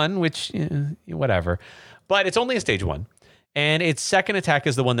stage 1, which, whatever. But it's only a stage 1. And its second attack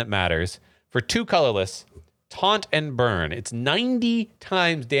is the one that matters. For 2 colorless, Taunt and Burn. It's 90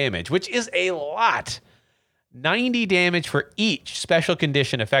 times damage, which is a lot. 90 damage for each special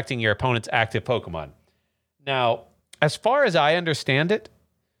condition affecting your opponent's active Pokemon. Now, as far as I understand it,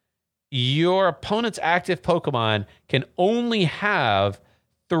 your opponent's active Pokemon can only have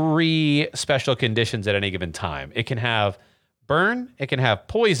 3 special conditions at any given time. It can have Burn, it can have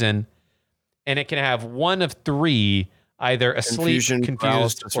Poison, and it can have one of 3, either asleep,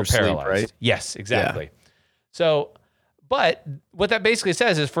 confused, or paralyzed. Sleep, right? Yes, exactly. Yeah. So, But what that basically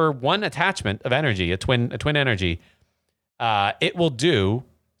says is for one attachment of energy, a twin energy, it will do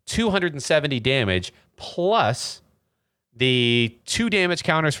 270 damage plus the 2 damage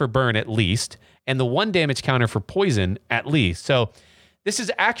counters for burn at least, and the 1 damage counter for poison at least. So this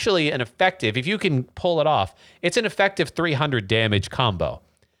is actually an effective, if you can pull it off, it's an effective 300 damage combo.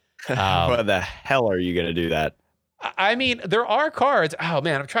 What the hell are you going to do that? I mean, there are cards. Oh,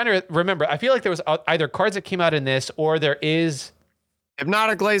 man, I'm trying to remember. I feel like there was either cards that came out in this or there is...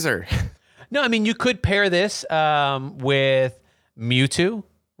 Hypnotic Laser. No, I mean, you could pair this with Mewtwo,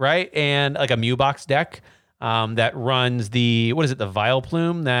 right? And like a Mew Box deck that runs the, what is it, the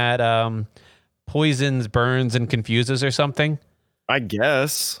Vileplume that poisons, burns, and confuses or something. I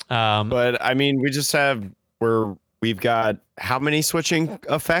guess. But I mean, we've got how many switching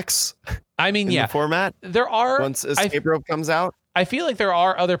effects? I mean, in the format? There are. Once Escape Rope comes out? I feel like there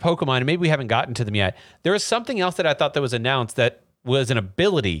are other Pokemon, and maybe we haven't gotten to them yet. There was something else that I thought that was announced that was an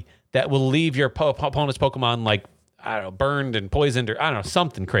ability that will leave your opponent's Pokemon like, I don't know, burned and poisoned or I don't know,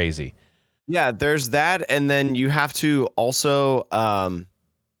 something crazy. Yeah, there's that. And then you have to also,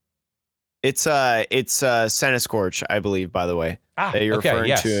 it's Centiskorch, I believe, by the way, that you're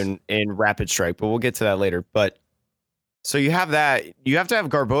referring to in Rapid Strike, but we'll get to that later. But so you have that. You have to have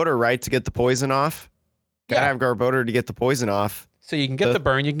Garbodor, right, to get the poison off. Gotta have Garbodor to get the poison off. So you can get the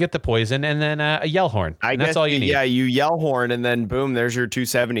burn, you can get the poison, and then a Yellhorn. I guess that's all you need. Yeah, you Yellhorn, and then boom, there's your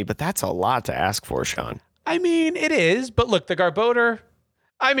 270. But that's a lot to ask for, Sean. I mean, it is. But look, the Garbodor.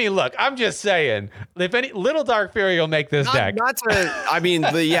 I mean, look, I'm just saying. If any Little Dark Fury will make this deck. I mean,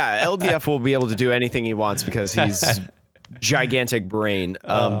 LDF will be able to do anything he wants because he's gigantic brain.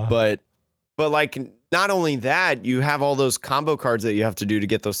 But like, not only that, you have all those combo cards that you have to do to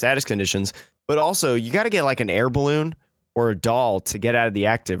get those status conditions. But also, you got to get like an air balloon or a doll to get out of the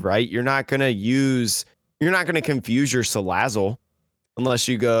active, right? You're not going to confuse your Salazzle unless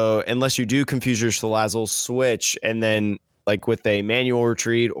you do confuse your Salazzle, switch, and then like with a manual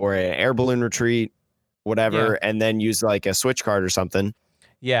retreat or an air balloon retreat, whatever, and then use like a switch card or something.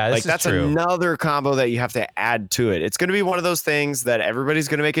 Yeah, like that's true. Another combo that you have to add to it. It's going to be one of those things that everybody's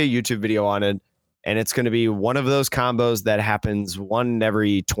going to make a YouTube video on it. And it's going to be one of those combos that happens one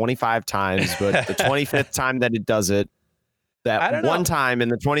every 25 times, but the 25th time that it does it, that one time in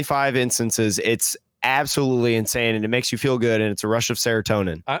the 25 instances, it's absolutely insane and it makes you feel good and it's a rush of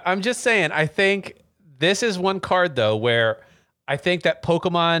serotonin. I'm just saying, I think this is one card, though, where I think that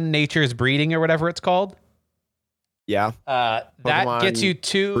Pokemon Nature's Breeding or whatever it's called. Yeah. That gets you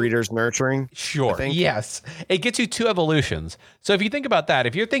 2 breeders nurturing. Sure. Yes. It gets you 2 evolutions. So if you think about that,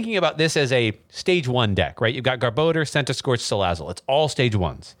 if you're thinking about this as a stage 1 deck, right? You've got Garbodor, Centiskorch, Salazzle. It's all stage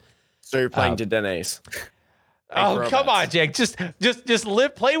 1s. So you're playing Dedennes. Oh, come on, Jake. Just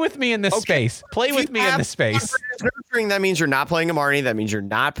play with me in this space. Play with me in this space. Nurturing, that means you're not playing Amarni. That means you're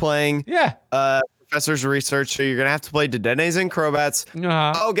not playing Professor's Research. So you're going to have to play Dedennes and Crobats.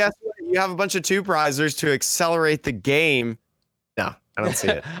 Oh, guess what? You have a bunch of 2-prizers to accelerate the game. No, I don't see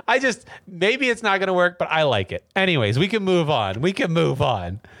it. Maybe it's not going to work, but I like it. Anyways, we can move on. Let's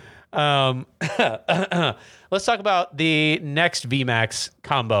talk about the next VMAX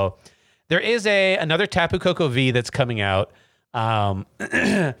combo. There is another Tapu Koko V that's coming out. I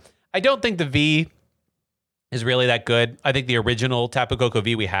don't think the V is really that good. I think the original Tapu Koko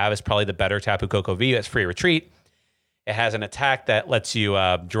V we have is probably the better Tapu Koko V. It's free retreat. It has an attack that lets you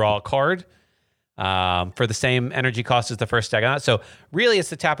draw a card for the same energy cost as the first deck on it. So really,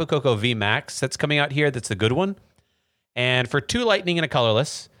 it's the Tapu Koko V Max that's coming out here. That's the good one. And for 2 lightning and a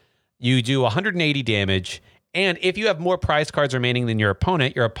colorless, you do 180 damage. And if you have more prize cards remaining than your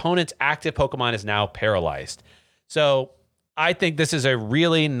opponent's active Pokemon is now paralyzed. So I think this is a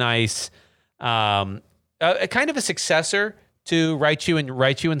really nice, a kind of a successor to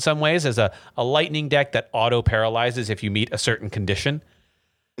Raichu in some ways as a lightning deck that auto paralyzes if you meet a certain condition.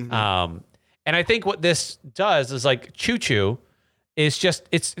 Mm-hmm. And I think what this does is like Choo-Choo is just,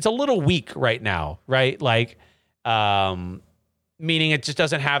 it's a little weak right now, right? Like, meaning it just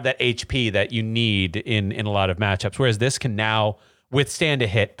doesn't have that HP that you need in a lot of matchups. Whereas this can now withstand a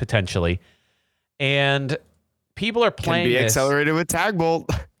hit potentially. And people are playing this. Can be accelerated with Tag Bolt.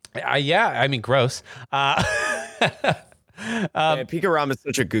 Yeah, I mean, gross. Pikarom is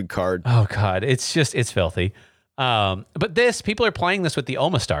such a good card. Oh God, it's filthy. But people are playing this with the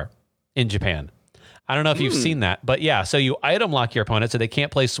Omastar in Japan. I don't know if you've seen that, but yeah. So you item lock your opponent so they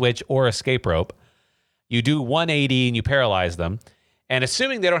can't play Switch or Escape Rope. You do 180 and you paralyze them. And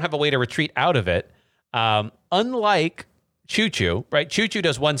assuming they don't have a way to retreat out of it, unlike Choo-Choo, right? Choo-Choo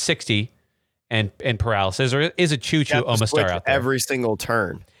does 160 and paralysis, or is a Choo-Choo Omastar out there every single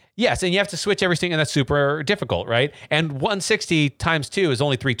turn. Yes, and you have to switch everything, and that's super difficult, right? And 160 times 2 is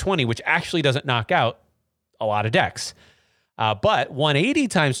only 320, which actually doesn't knock out a lot of decks. But 180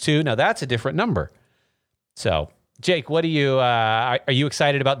 times 2, now that's a different number. So, Jake, what do you are you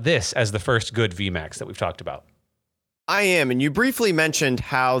excited about this as the first good VMAX that we've talked about? I am, and you briefly mentioned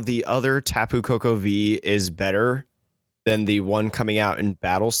how the other Tapu Koko V is better than the one coming out in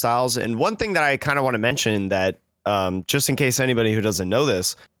Battle Styles. And one thing that I kind of want to mention that, just in case anybody who doesn't know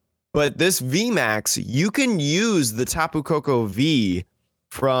this, but this VMAX, you can use the Tapu Koko V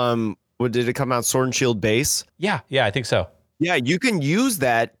from, what did it come out, Sword and Shield base? Yeah, I think so. Yeah, you can use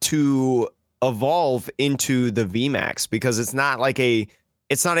that to evolve into the VMAX because it's not a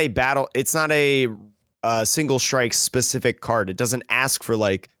single strike specific card. It doesn't ask for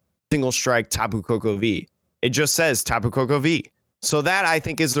like single strike Tapu Koko V. It just says Tapu Koko V. So that I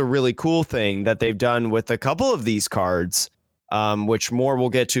think is a really cool thing that they've done with a couple of these cards, which more we'll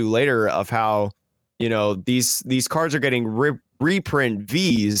get to later of how, these cards are getting reprint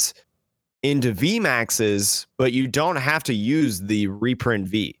Vs into VMAXs, but you don't have to use the reprint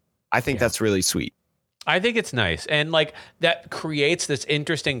V. I think that's really sweet. I think it's nice. And like that creates this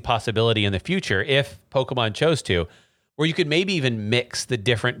interesting possibility in the future if Pokemon chose to, where you could maybe even mix the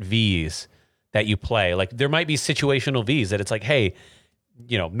different Vs that you play. Like there might be situational Vs that it's like, hey,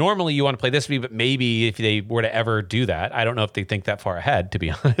 normally you want to play this V, but maybe if they were to ever do that, I don't know if they think that far ahead, to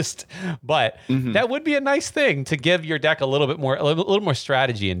be honest, but that would be a nice thing to give your deck a little more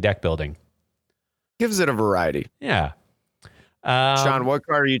strategy in deck building. Gives it a variety. Yeah. Sean, what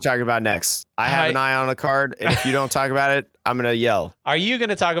card are you talking about next? I have an eye on a card, and if you don't talk about it, I'm going to yell. Are you going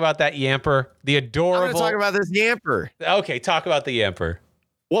to talk about that Yamper? The adorable... I'm going to talk about this Yamper. Okay, talk about the Yamper.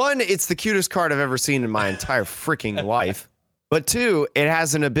 One, it's the cutest card I've ever seen in my entire freaking life. But two, it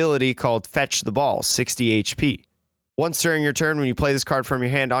has an ability called Fetch the Ball, 60 HP. Once during your turn, when you play this card from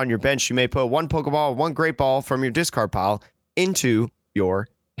your hand on your bench, you may put one Pokeball, one Great Ball from your discard pile into your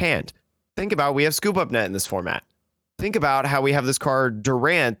hand. Think about, we have Scoop Up Net in this format. Think about how we have this card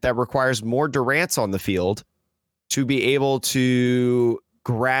Durant that requires more Durants on the field to be able to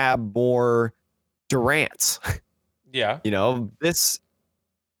grab more Durants. Yeah. This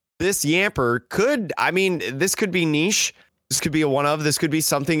Yamper this could be niche. This could be a one of, this could be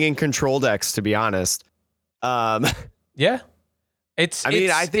something in control decks, to be honest. Yeah. I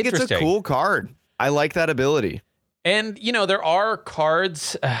think it's a cool card. I like that ability. And, there are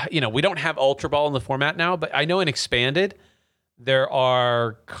cards, we don't have Ultra Ball in the format now, but I know in Expanded, there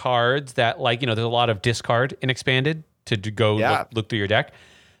are cards that there's a lot of discard in Expanded to go look through your deck.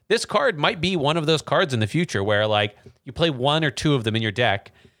 This card might be one of those cards in the future where you play one or two of them in your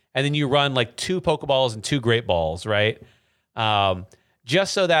deck and then you run 2 Pokeballs and 2 Great Balls, right?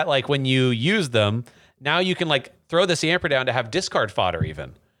 Just so that when you use them, now you can throw this Yamper down to have discard fodder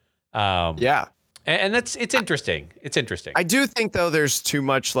even. And it's interesting. It's interesting. I do think though there's too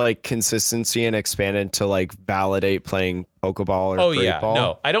much consistency in Expanded to validate playing Pokeball or Great Ball.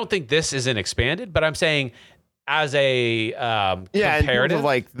 No, I don't think this is an Expanded, but I'm saying as a comparative, in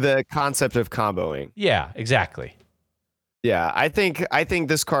terms of the concept of comboing. Yeah, exactly. Yeah, I think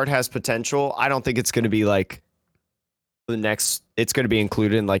this card has potential. I don't think it's going to be it's going to be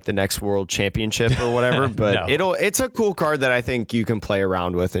included in the next World Championship or whatever, but No. it's a cool card that I think you can play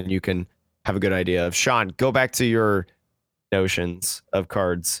around with and you can have a good idea of. Sean, go back to your notions of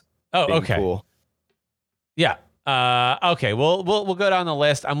cards. Oh, okay. Cool. Yeah. Okay. We'll go down the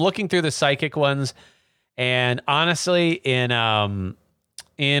list. I'm looking through the psychic ones, and honestly, in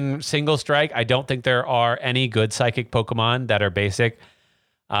Single Strike, I don't think there are any good psychic Pokemon that are basic.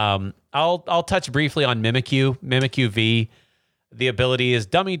 I'll touch briefly on Mimikyu. Mimikyu V. The ability is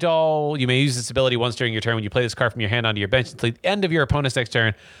Dummy Doll. You may use this ability once during your turn when you play this card from your hand onto your bench until the end of your opponent's next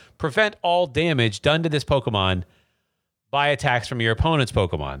turn. Prevent all damage done to this Pokemon by attacks from your opponent's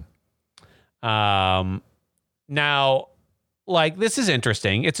Pokemon. Now, this is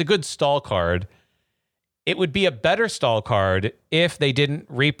interesting. It's a good stall card. It would be a better stall card if they didn't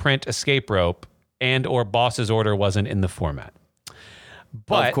reprint Escape Rope and or Boss's Order wasn't in the format.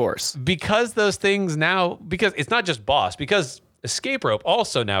 But of course, because those things now, because it's not just Boss, because Escape Rope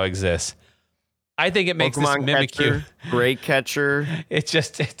also now exists, I think it makes Pokemon this Mimikyu Great Catcher.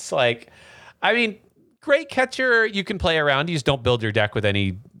 Great Catcher you can play around. You just don't build your deck with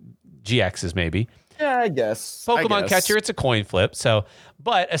any GXs maybe. Yeah, I guess. Pokemon Catcher, it's a coin flip.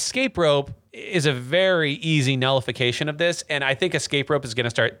 But Escape Rope is a very easy nullification of this, and I think Escape Rope is going to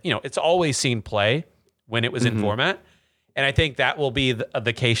start, it's always seen play when it was in format, and I think that will be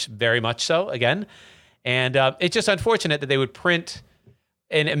the case very much so again. And it's just unfortunate that they would print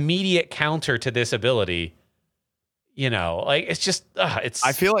an immediate counter to this ability, like it's just it's.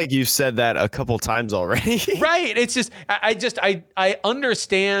 I feel like you've said that a couple times already. Right. It's just I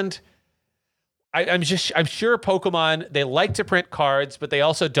understand. I'm sure Pokemon, they like to print cards, but they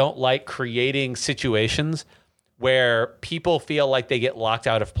also don't like creating situations where people feel like they get locked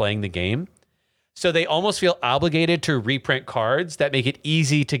out of playing the game. So they almost feel obligated to reprint cards that make it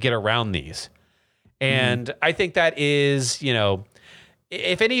easy to get around these. And I think that is,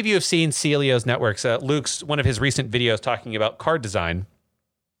 if any of you have seen Celio's Networks, Luke's one of his recent videos talking about card design,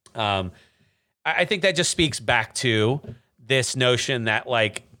 I think that just speaks back to this notion that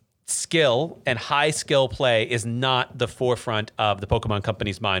like skill and high skill play is not the forefront of the Pokemon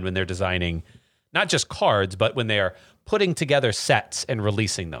company's mind when they're designing not just cards, but when they are putting together sets and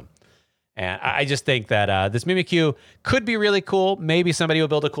releasing them. And I just think that this Mimikyu could be really cool. Maybe somebody will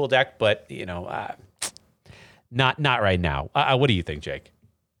build a cool deck, but not right now. What do you think, Jake?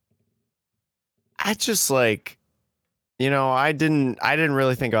 I just like, I didn't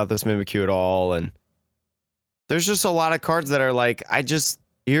really think about this Mimikyu at all, and there's just a lot of cards that are like,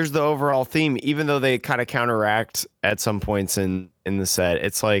 here's the overall theme, even though they kind of counteract at some points in the set.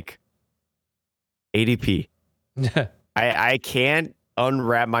 It's like ADP. I can't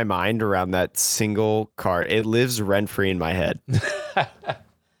unwrap my mind around that single card. It lives rent-free in my head.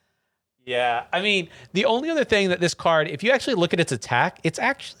 Yeah, I mean, the only other thing that this card, if you actually look at its attack, it's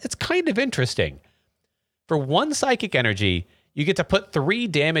kind of interesting. For 1 psychic energy, you get to put 3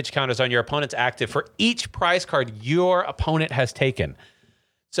 damage counters on your opponent's active for each prize card your opponent has taken.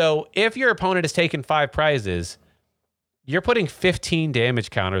 So if your opponent has taken 5 prizes, you're putting 15 damage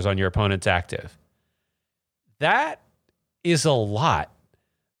counters on your opponent's active. That is a lot.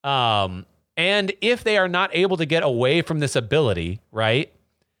 And if they are not able to get away from this ability, right?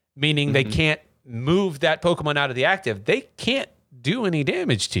 Meaning they can't move that Pokemon out of the active, they can't do any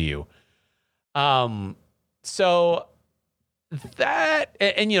damage to you. So that,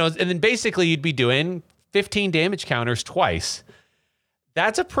 and then basically you'd be doing 15 damage counters twice.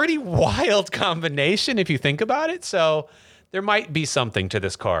 That's a pretty wild combination if you think about it. So there might be something to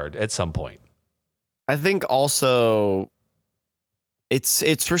this card at some point. I think also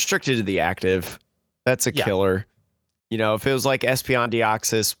it's restricted to the active. That's a killer. If it was like Espeon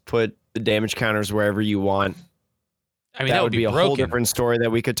Deoxys, put the damage counters wherever you want. I mean, that would be a broken. whole different story that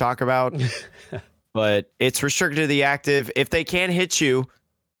we could talk about. But it's restricted to the active. If they can't hit you,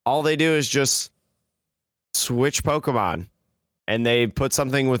 all they do is just switch Pokemon. And they put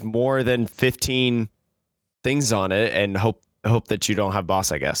something with more than 15 things on it and hope that you don't have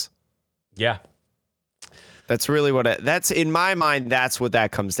boss, I guess. Yeah. That's really that's in my mind, that's what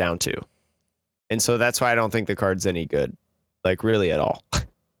that comes down to. And so that's why I don't think the card's any good, like really at all.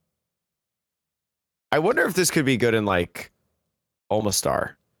 I wonder if this could be good in like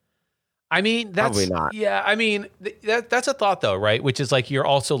Omastar. I mean, that's probably not. Yeah, I mean, that's a thought though, right? Which is like you're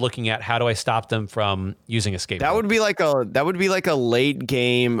also looking at how do I stop them from using escape? That would be like a late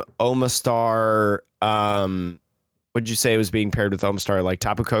game Omastar. What'd you say it was being paired with Omastar? Like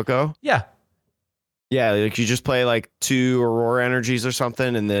Tapu Koko? Yeah. Yeah, like you just play like 2 Aurora energies or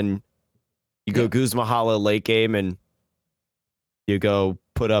something, and then you go Guzma late game, and you go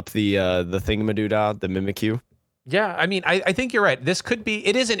put up the Thingamadoodah, the Mimikyu. Yeah, I mean, I think you're right.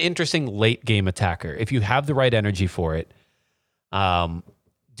 It is an interesting late game attacker if you have the right energy for it.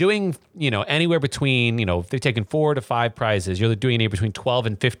 Doing, anywhere between, if they're taking 4 to 5 prizes, you're doing anywhere between 12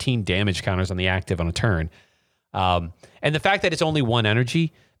 and 15 damage counters on the active on a turn. And the fact that it's only 1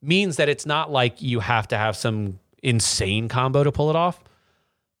 energy means that it's not like you have to have some insane combo to pull it off.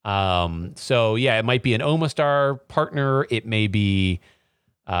 So yeah, it might be an Omastar partner. It may be,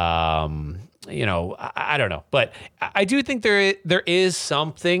 I don't know, but I do think there is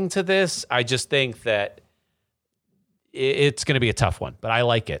something to this. I just think that it's going to be a tough one, but I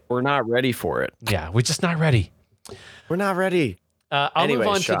like it. We're not ready for it. Yeah, we're just not ready. We're not ready. I'll move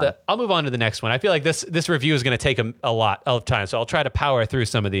on to the next one. I feel like this review is going to take a lot of time, so I'll try to power through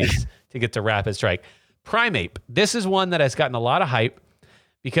some of these to get to Rapid Strike. Primeape. This is one that has gotten a lot of hype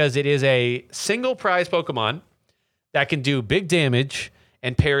because it is a single prize Pokemon that can do big damage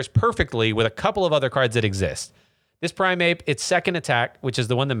and pairs perfectly with a couple of other cards that exist. This Primeape, its second attack, which is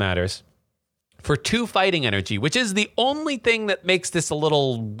the one that matters, for 2 fighting energy, which is the only thing that makes this a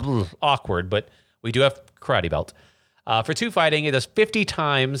little awkward, but we do have Karate Belt. For 2 fighting, it does 50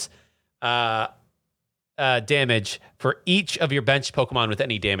 times damage for each of your bench Pokemon with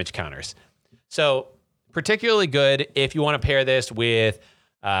any damage counters. So particularly good if you want to pair this with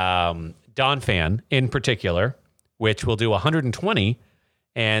Donphan in particular, which will do 120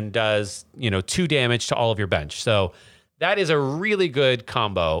 and does 2 damage to all of your bench. So that is a really good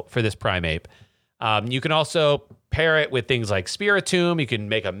combo for this Primeape. You can also pair it with things like Spiritomb. You can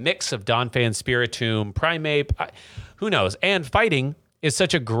make a mix of Donphan, Spiritomb, Primeape. Who knows? And fighting is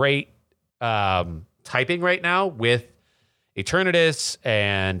such a great typing right now with Eternatus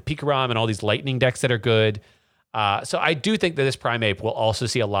and Pikarom and all these lightning decks that are good. So I do think that this Primeape will also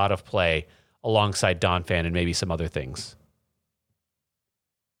see a lot of play alongside Donphan and maybe some other things.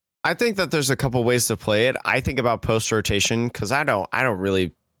 I think that there's a couple ways to play it. I think about post rotation because I don't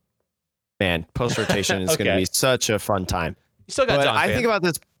really. Man, post rotation is Okay. going to be such a fun time. You still got But Donphan. I think about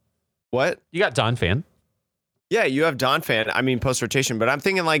this. What? You got Donphan. Yeah, you have Donphan. I mean, post rotation, but I'm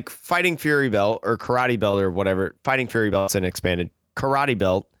thinking like Fighting Fury Belt or Karate Belt or whatever. Fighting Fury Belt's in expanded. Karate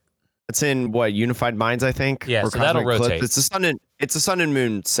Belt. It's in what, Unified Minds, I think. Yeah, or so that'll Cosmic Eclipse. rotate. It's a sun and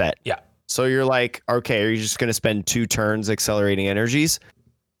moon set. Yeah. So you're like, okay, are you just going to spend 2 turns accelerating energies?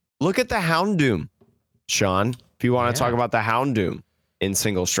 Look at the Houndoom, Sean. If you want to talk about the Houndoom in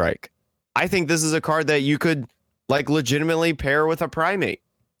single strike, I think this is a card that you could like legitimately pair with a Primate.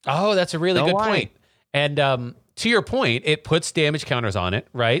 Oh, that's a really No good lie. point. And to your point, it puts damage counters on it,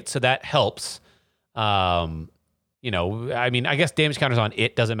 right? So that helps. I mean, I guess damage counters on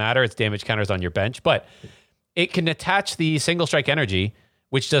it doesn't matter. It's damage counters on your bench, but it can attach the single strike energy,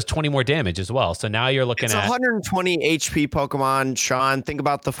 which does 20 more damage as well. So now you're looking It's at 120 HP Pokemon. Sean, think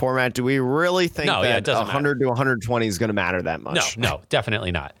about the format. Do we really think No, yeah, it that doesn't 100 to 120 is going to matter that much? No,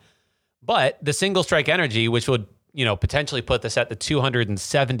 definitely not. But the single strike energy, which would, potentially put this at the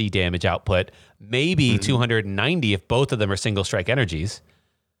 270 damage output, maybe 290 if both of them are single strike energies.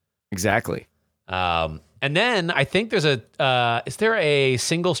 Exactly. And then I think there's is there a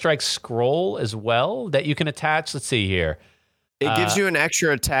single strike scroll as well that you can attach? Let's see here. It gives you an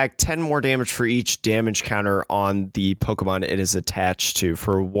extra attack, 10 more damage for each damage counter on the Pokemon it is attached to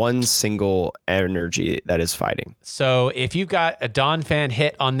for one single energy that is fighting. So if you've got a Donphan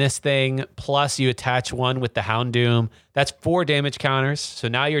hit on this thing, plus you attach one with the Houndoom, that's 4 damage counters. So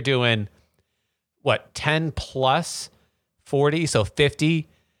now you're doing, 10 plus 40, so 50.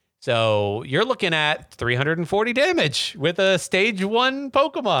 So you're looking at 340 damage with a stage 1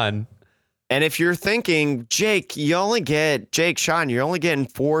 Pokemon. And if you're thinking, Jake, Sean, you're only getting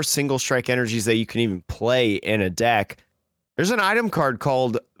 4 single strike energies that you can even play in a deck. There's an item card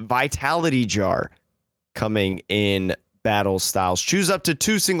called Vitality Jar coming in battle styles. Choose up to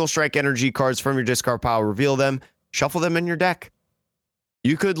 2 single strike energy cards from your discard pile, reveal them, shuffle them in your deck.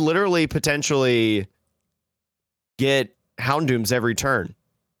 You could literally potentially get Houndooms every turn.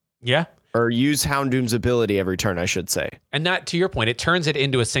 Yeah. Or use Houndoom's ability every turn, I should say. And that, to your point, it turns it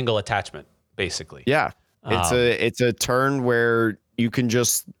into a single attachment, basically. Yeah. It's a turn where you can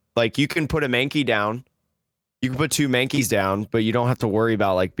just you can put a Mankey down. You can put 2 Mankeys down, but you don't have to worry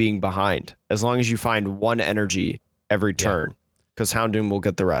about being behind as long as you find 1 energy every turn, because Houndoom will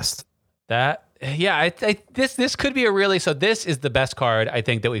get the rest. This could be so this is the best card I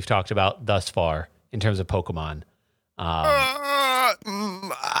think that we've talked about thus far in terms of Pokemon.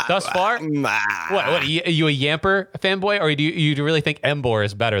 Thus far? What are you a Yamper fanboy, or do you really think Emboar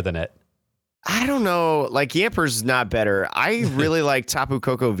is better than it? I don't know. Yamper's not better. I really like Tapu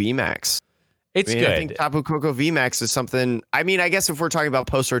Koko VMAX. It's good. I think Tapu Koko VMAX is something. I mean, I guess if we're talking about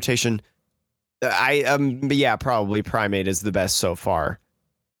post rotation, probably Primate is the best so far.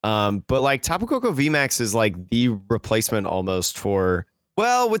 But Tapu Koko VMAX is the replacement almost for.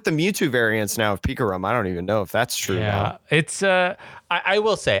 Well, with the Mewtwo variants now of Pikarom, I don't even know if that's true. Yeah, now. it's. I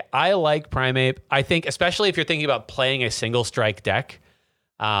will say I like Primeape. I think, especially if you're thinking about playing a single strike deck,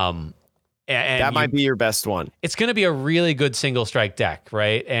 and that might be your best one. It's going to be a really good single strike deck,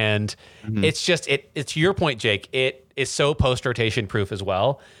 right? And it's just it's your point, Jake. It is so post rotation proof as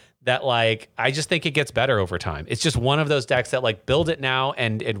well that I just think it gets better over time. It's just one of those decks that build it now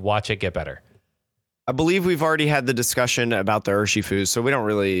and watch it get better. I believe we've already had the discussion about the Urshifus, so we don't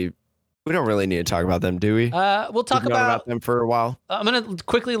really need to talk about them, do we? We'll talk We've known about them for a while. I'm going to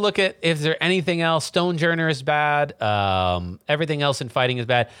quickly look at if there's anything else. Stonejourner is bad. Everything else in fighting is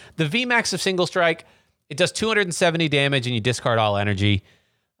bad. The VMAX of single strike, it does 270 damage and you discard all energy.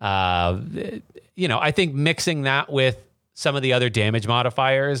 I think mixing that with some of the other damage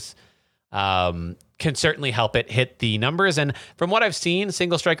modifiers can certainly help it hit the numbers. And from what I've seen,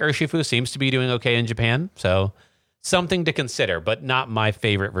 single strike Urshifu seems to be doing okay in Japan. So something to consider, but not my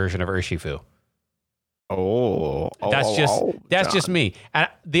favorite version of Urshifu. That's just me. And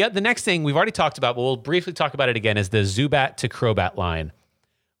the next thing we've already talked about, but we'll briefly talk about it again, is the Zubat to Crobat line,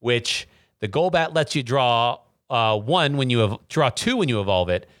 which the Golbat lets you draw 1 when you draw 2 when you evolve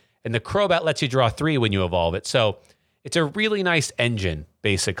it, and the Crobat lets you draw 3 when you evolve it. So it's a really nice engine,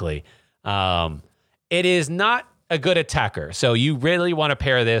 basically. It is not a good attacker, so you really want to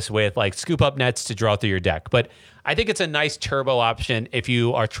pair this with Scoop Up Nets to draw through your deck. But I think it's a nice turbo option if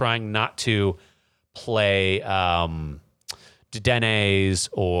you are trying not to play Dedennes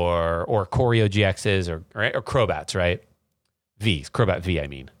or Choreo GXs or Crobats, right? Crobat V, I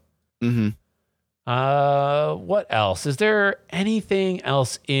mean. Mm-hmm. What else? Is there anything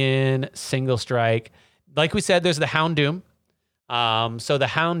else in Single Strike? Like we said, there's the Houndoom. So the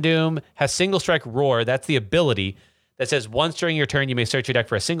Houndoom has Single Strike Roar. That's the ability that says once during your turn, you may search your deck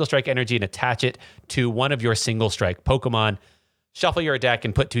for a Single Strike energy and attach it to one of your Single Strike Pokemon. Shuffle your deck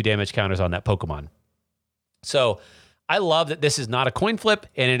and put 2 damage counters on that Pokemon. So I love that this is not a coin flip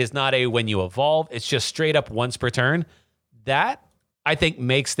and it is not a when you evolve. It's just straight up once per turn. That, I think,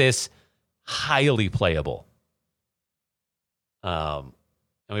 makes this highly playable. And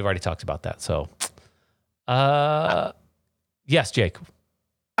we've already talked about that. So, yes, Jake.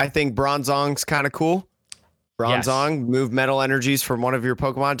 I think Bronzong's kind of cool. Bronzong, move metal energies from one of your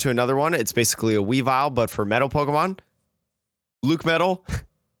Pokemon to another one. It's basically a Weavile, but for metal Pokemon. Luke Metal,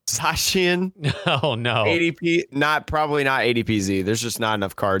 Zacian. Oh, no. ADP, probably not ADPZ. There's just not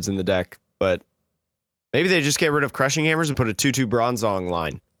enough cards in the deck, but maybe they just get rid of Crushing Hammers and put a 2/2 Bronzong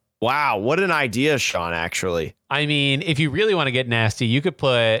line. Wow, what an idea, Sean, actually. I mean, if you really want to get nasty, you could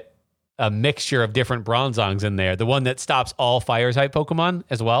put a mixture of different Bronzongs in there. The one that stops all fire-type Pokemon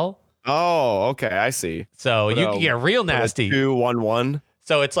as well. Oh, okay, I see. So you can get real nasty. 2/1/1.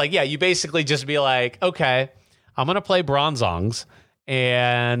 So it's like, yeah, you basically just be like, okay, I'm going to play Bronzongs.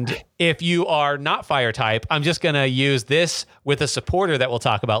 And if you are not fire type, I'm just going to use this with a supporter that we'll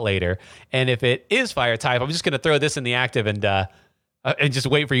talk about later. And if it is fire type, I'm just going to throw this in the active and just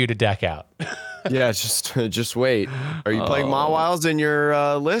wait for you to deck out. Yeah, just wait. Are you playing Mawiles in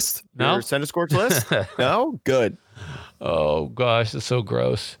your list? No. Your Centiskorch list? No? Good. Oh, gosh, it's so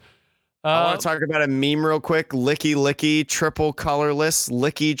gross. I want to talk about a meme real quick. Licky Licky, triple colorless.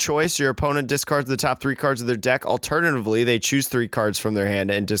 Licky choice. Your opponent discards the top 3 cards of their deck. Alternatively, they choose 3 cards from their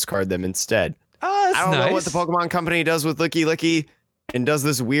hand and discard them instead. Oh, that's I don't nice. know what the Pokemon Company does with Licky Licky and does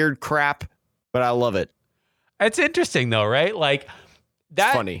this weird crap, but I love it. It's interesting, though, right? Like,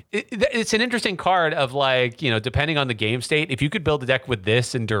 that, funny. It's an interesting card of, like, depending on the game state, if you could build a deck with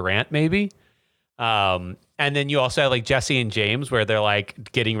this and Durant, maybe. And then you also have like Jesse and James where they're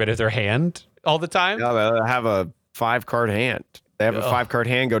like getting rid of their hand all the time. Yeah, they have a 5-card hand. They have a 5-card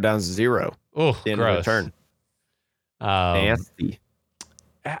hand go down to 0. Oh, the end gross. of the turn. Nasty.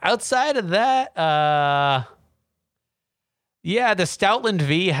 Outside of that, yeah, the Stoutland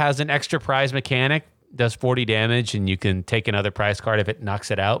V has an extra prize mechanic, does 40 damage, and you can take another prize card if it knocks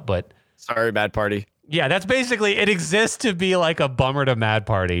it out. But sorry, Mad Party. Yeah, that's basically it. Exists to be like a bummer to Mad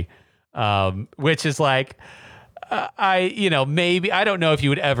Party. Which is like, maybe, I don't know if you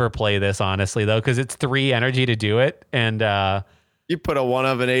would ever play this, honestly, though, because it's 3 energy to do it. And you put a 1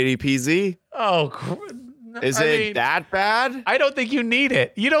 of an ADPZ. Oh, is it that bad? I don't think you need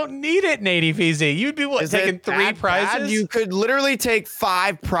it. You don't need it in ADPZ. You'd be taking 3 prizes? Bad? You could literally take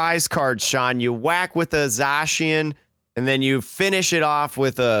 5 prize cards, Sean. You whack with a Zacian, and then you finish it off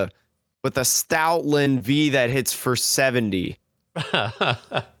with a Stoutland V that hits for 70.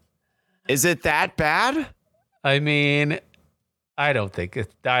 Is it that bad? I mean, I don't think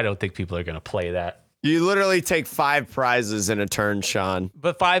people are going to play that. You literally take 5 prizes in a turn, Sean.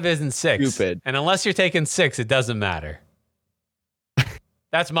 But 5 isn't 6. Stupid. And unless you're taking 6, it doesn't matter.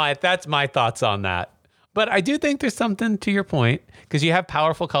 That's my thoughts on that. But I do think there's something to your point because you have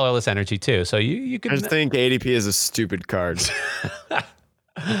powerful colorless energy too. So you can. I just think ADP is a stupid card.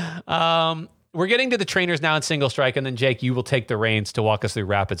 We're getting to the trainers now in Single Strike, and then Jake, you will take the reins to walk us through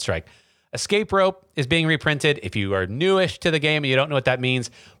Rapid Strike. Escape Rope is being reprinted. If you are newish to the game and you don't know what that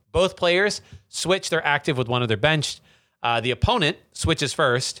means, both players switch their active with one of their bench. The opponent switches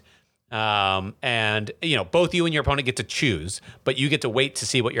first, and both you and your opponent get to choose, but you get to wait to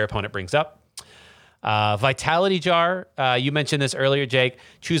see what your opponent brings up. Vitality Jar, you mentioned this earlier, Jake.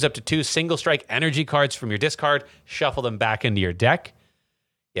 Choose up to 2 Single Strike energy cards from your discard, shuffle them back into your deck.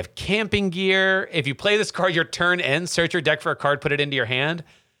 You have Camping Gear. If you play this card, your turn ends. Search your deck for a card, put it into your hand.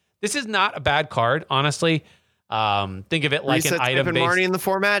 This is not a bad card, honestly. Think of it like an item-based. Marnie in the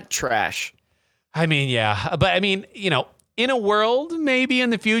format, trash. I mean, yeah. But I mean, in a world maybe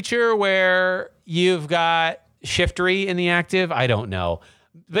in the future where you've got Shiftry in the active, I don't know.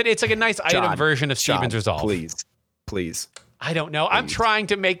 But it's like a nice item version of Steven's Resolve. Please. I don't know. I'm trying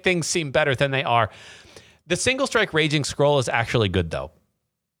to make things seem better than they are. The Single Strike Raging Scroll is actually good, though.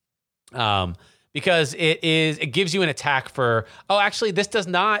 Because it gives you an attack for, actually this does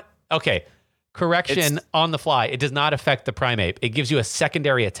not, okay, correction on the fly. It does not affect the Primeape. It gives you a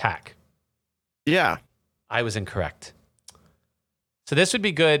secondary attack. Yeah. I was incorrect. So this would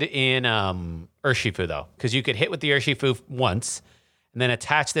be good in Urshifu, though, because you could hit with the Urshifu once and then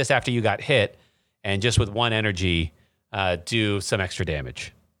attach this after you got hit and just with one energy do some extra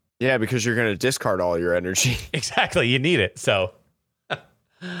damage. Yeah, because you're going to discard all your energy. Exactly. You need it. So,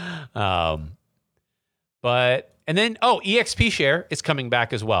 and then, EXP share is coming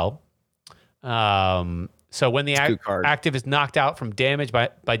back as well. So when the active is knocked out from damage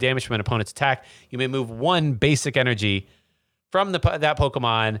by damage from an opponent's attack, you may move one basic energy from that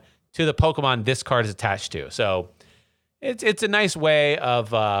Pokemon to the Pokemon this card is attached to. So it's a nice way of,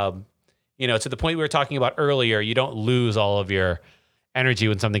 to the point we were talking about earlier, you don't lose all of your energy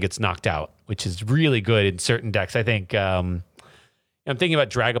when something gets knocked out, which is really good in certain decks. I think I'm thinking about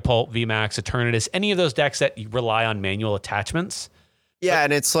Dragapult, VMAX, Eternatus, any of those decks that rely on manual attachments. Yeah,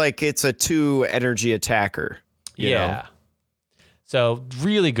 and it's like it's a 2 energy attacker. You know? So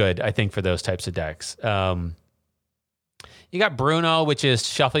really good, I think, for those types of decks. You got Bruno, which is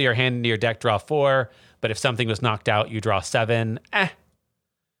shuffle your hand into your deck, draw 4. But if something was knocked out, you draw 7. I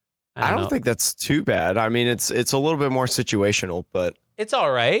don't think that's too bad. I mean, it's a little bit more situational, but it's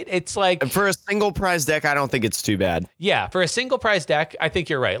all right. It's like for a single prize deck, I don't think it's too bad. Yeah, for a single prize deck, I think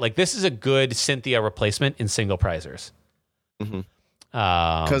you're right. Like this is a good Cynthia replacement in single prizers. Mm-hmm.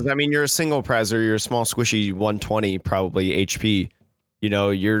 Because I mean, you're a single prizer, you're a small squishy 120 probably HP.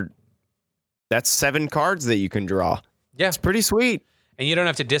 That's 7 cards that you can draw. Yeah, it's pretty sweet, and you don't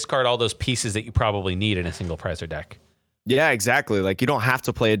have to discard all those pieces that you probably need in a single prizer deck. Yeah, exactly. Like you don't have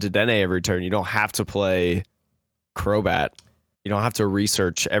to play a Dedenne every turn. You don't have to play Crobat. You don't have to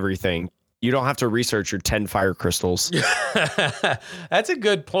research everything. You don't have to research your 10 fire crystals. That's a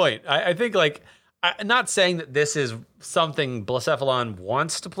good point. I think I'm not saying that this is something Blacephalon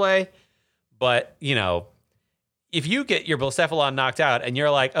wants to play, but if you get your Blacephalon knocked out and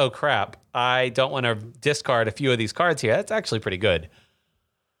you're like, oh crap, I don't want to discard a few of these cards here, that's actually pretty good.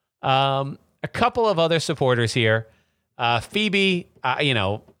 A couple of other supporters here. Phoebe, I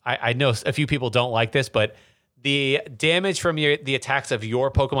know a few people don't like this, but the damage from the attacks of your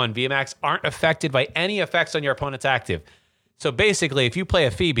Pokemon VMAX aren't affected by any effects on your opponent's active. So basically, if you play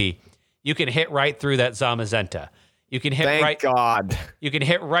a Phoebe, you can hit right through that Zamazenta. You can hit You can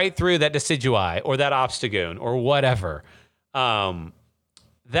hit right through that Decidueye or that Obstagoon or whatever.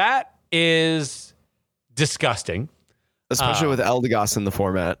 That is disgusting, especially with Eldegoss in the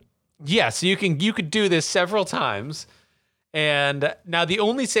format. Yeah, so you could do this several times. And now the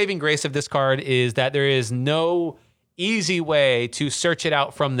only saving grace of this card is that there is no easy way to search it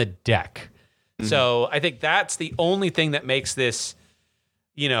out from the deck. Mm-hmm. So I think that's the only thing that makes this,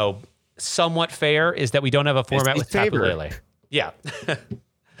 somewhat fair, is that we don't have a format with Tapu Lele. Yeah.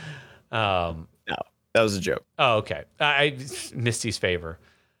 No, that was a joke. Oh, okay. Misty's favor.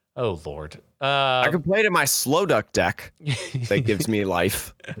 Oh, Lord. I can play it in my Slowduck deck. That gives me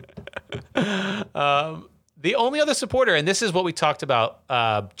life. The only other supporter, and this is what we talked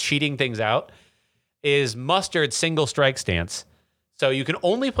about cheating things out, is Mustard's Single Strike Stance. So you can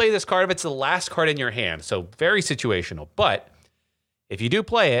only play this card if it's the last card in your hand. So very situational. But if you do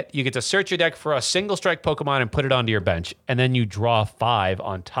play it, you get to search your deck for a single strike Pokemon and put it onto your bench. And then you draw 5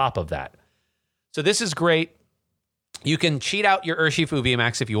 on top of that. So this is great. You can cheat out your Urshifu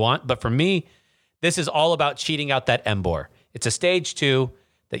VMAX if you want. But for me, this is all about cheating out that Emboar. It's a stage 2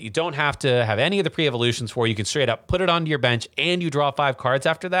 that you don't have to have any of the pre-evolutions for. You can straight up put it onto your bench and you draw 5 cards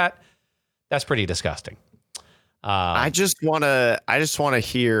after that. That's pretty disgusting. I just want to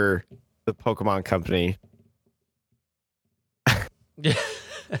hear the Pokemon Company.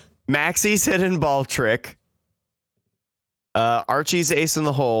 Maxie's Hidden Ball Trick. Archie's Ace in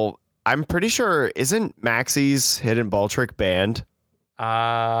the Hole. I'm pretty sure, isn't Maxie's Hidden Ball Trick banned?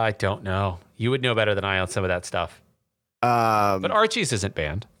 I don't know. You would know better than I on some of that stuff. But Archie's isn't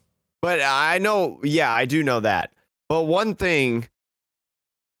banned. But I know, yeah, I do know that. But one thing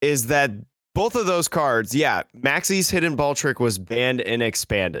is that both of those cards, yeah, Maxie's Hidden Ball Trick was banned and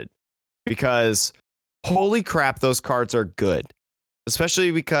expanded because holy crap, those cards are good.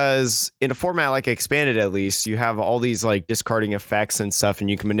 Especially because in a format like Expanded, at least, you have all these like discarding effects and stuff, and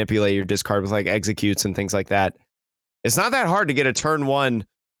you can manipulate your discard with like executes and things like that. It's not that hard to get a turn 1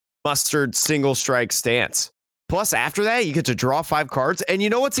 Mustard Single Strike Stance. Plus, after that, you get to draw 5 cards. And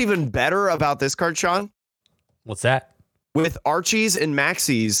you know what's even better about this card, Sean? What's that? With Archie's and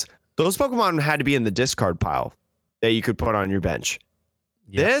Maxie's, those Pokemon had to be in the discard pile that you could put on your bench.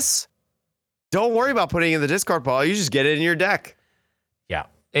 Yep. This, don't worry about putting it in the discard pile. You just get it in your deck. Yeah.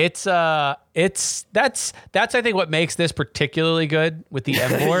 That's I think what makes this particularly good with the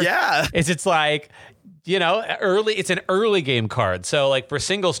Emboar. Yeah. Is it's like, it's an early game card. So like for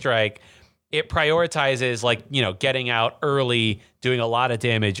Single Strike, it prioritizes like, getting out early, doing a lot of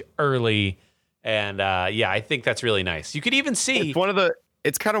damage early. And I think that's really nice. You could even see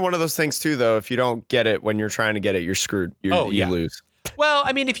it's kind of one of those things too, though. If you don't get it when you're trying to get it, you're screwed. You lose. Well,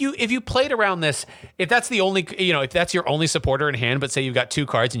 I mean, if you played around this, if that's the only, if that's your only supporter in hand, but say you've got 2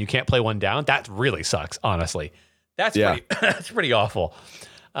 cards and you can't play one down, that really sucks, honestly. That's pretty awful.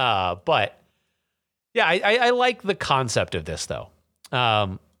 But yeah, I like the concept of this though.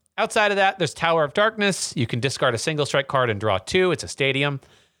 Outside of that, there's Tower of Darkness. You can discard a single strike card and draw 2. It's a stadium.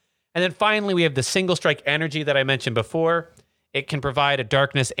 And then finally, we have the single strike energy that I mentioned before. It can provide a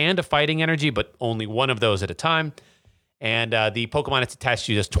darkness and a fighting energy, but only one of those at a time. And the Pokemon it's attached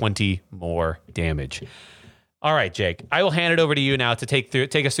to does 20 more damage. All right, Jake, I will hand it over to you now to take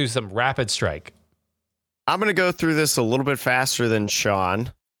us through some Rapid Strike. I'm going to go through this a little bit faster than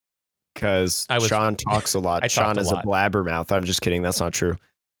Sean because Sean talks a lot. Sean is a blabbermouth. I'm just kidding. That's not true.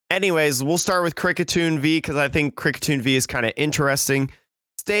 Anyways, we'll start with Kricketune V because I think Kricketune V is kind of interesting.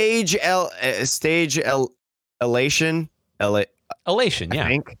 Stage Elation. Elation, yeah. I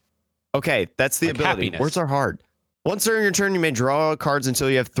think. Okay, that's the ability. Happiness. Words are hard. Once during your turn, you may draw cards until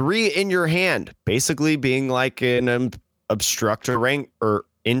you have 3 in your hand. Basically, being like an Instructor Rangaroo,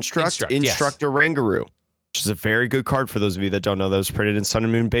 which is a very good card for those of you that don't know. That was printed in Sun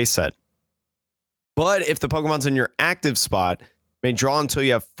and Moon base set. But if the Pokemon's in your active spot, you may draw until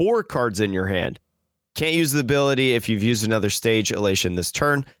you have 4 cards in your hand. Can't use the ability if you've used another Stage Elation this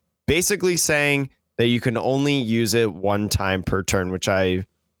turn. Basically saying that you can only use it 1 time per turn, which is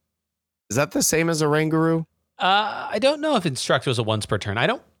that the same as a Rangaroo? I don't know if Instruct was a once per turn. I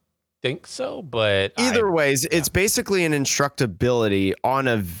don't think so, but either ways, it's basically an Instructability on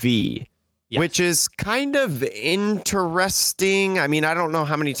a V, which is kind of interesting. I mean, I don't know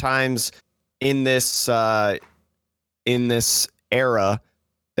how many times in this era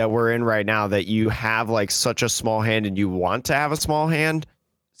that we're in right now that you have like such a small hand and you want to have a small hand.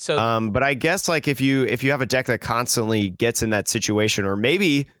 So, but I guess like if you have a deck that constantly gets in that situation, or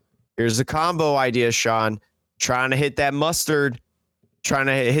maybe here's a combo idea, Sean, trying to hit that mustard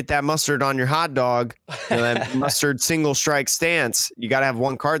on your hot dog, that mustard single strike stance. You got to have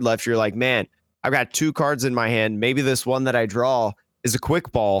 1 card left. You're like, man, I've got 2 cards in my hand. Maybe this one that I draw is a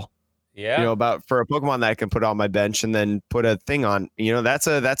quick ball. Yeah. About for a Pokemon that I can put on my bench and then put a thing on. That's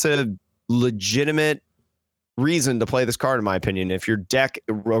a legitimate reason to play this card, in my opinion, if your deck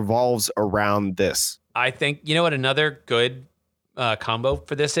revolves around this. I think, what another good combo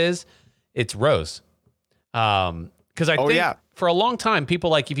for this is? It's Rose. Because I think for a long time, people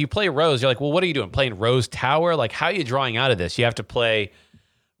like, if you play Rose, you're like, well, what are you doing? Playing Rose Tower? Like, how are you drawing out of this? You have to play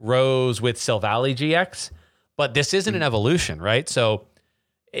Rose with Silvally GX, but this isn't an evolution, right? So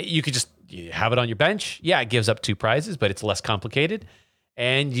you could just have it on your bench. Yeah, it gives up 2 prizes, but it's less complicated.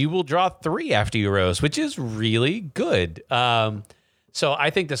 And you will draw 3 after you Rose, which is really good. So I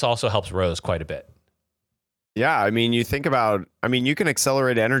think this also helps Rose quite a bit. Yeah, I mean, you think about, you can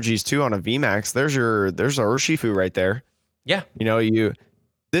accelerate energies too on a VMAX. There's our Urshifu right there. Yeah.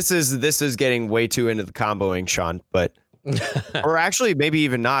 This is getting way too into the comboing, Sean, but or actually maybe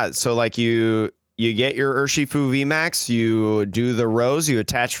even not. So like you get your Urshifu VMAX, you do the Rose, you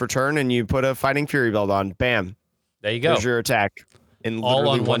attach for turn, and you put a Fighting Fury Belt on. Bam. There you go. There's your attack. In all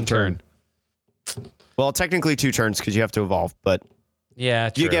on 1 turn. Well, technically 2 turns because you have to evolve, but yeah,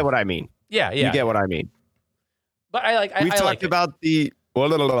 true. You get what I mean. Yeah. You get what I mean. But we talked about the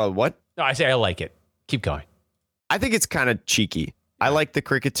what? No, I say I like it. Keep going. I think it's kind of cheeky. I like the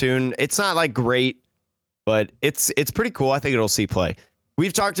Kricketune. It's not like great, but it's pretty cool. I think it'll see play.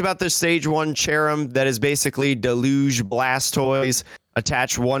 We've talked about the Stage 1 Cherrim that is basically Deluge Blastoise.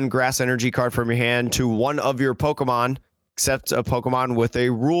 Attach 1 Grass Energy card from your hand to one of your Pokemon, except a Pokemon with a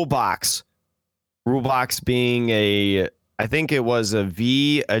rule box. Rule box being I think it was a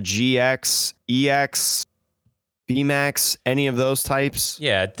V, a GX, EX, VMAX, any of those types.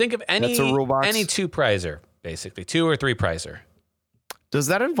 Yeah, think of any 2 prizer, basically 2 or 3 prizer. Does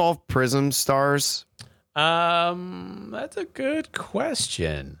that involve Prism Stars? That's a good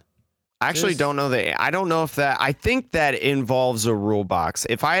question. I actually don't know I don't know if that. I think that involves a rule box.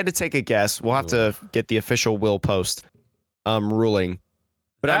 If I had to take a guess, we'll have to get the official Will Post ruling.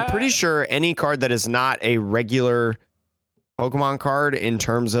 But I'm pretty sure any card that is not a regular Pokemon card in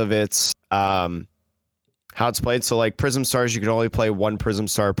terms of its how it's played. So like Prism Stars, you can only play 1 Prism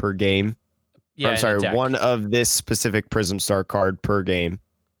Star per game. Yeah, I'm sorry, 1 of this specific Prism Star card per game.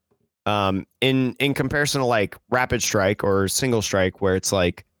 In comparison to like Rapid Strike or Single Strike, where it's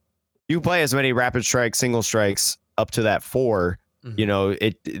like you play as many Rapid Strike, Single Strikes up to that 4.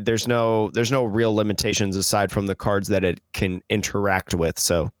 Mm-hmm. There's no real limitations aside from the cards that it can interact with.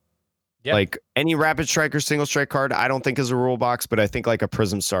 So Yep. Like any Rapid Strike or Single Strike card, I don't think is a rule box, but I think like a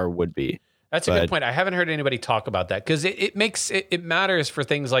Prism Star would be. That's a good point. I haven't heard anybody talk about that because it matters for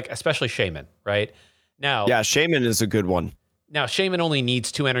things like especially Shaman, right? Now, yeah, Shaman is a good one. Now, Shaman only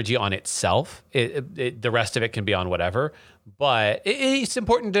needs 2 energy on itself. The rest of it can be on whatever, but it's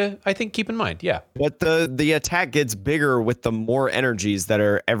important to, I think, keep in mind. Yeah. But the attack gets bigger with the more energies that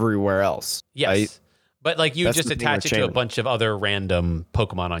are everywhere else. Yes. Right? But like you That's just the thing attach with it to a Shaman. bunch of other random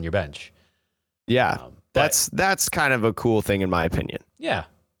Pokemon on your bench. Yeah. But- That's kind of a cool thing in my opinion. Yeah.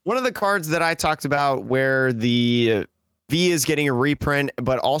 One of the cards that I talked about where the V is getting a reprint,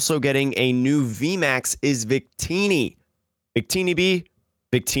 but also getting a new VMAX is Victini. Victini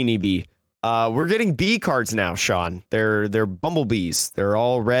B. We're getting B cards now, Sean. They're bumblebees. They're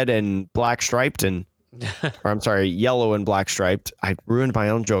all red and black striped or I'm sorry, yellow and black striped. I ruined my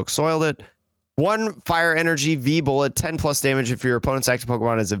own joke. Soiled it. 1 fire energy V bullet, 10 plus damage if your opponent's active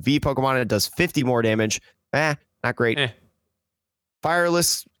Pokemon is a V Pokemon. It does 50 more damage. Not great. Fire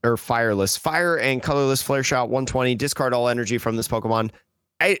and colorless flare shot 120. Discard all energy from this Pokemon.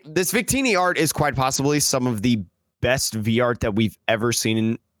 This Victini art is quite possibly some of the best V art that we've ever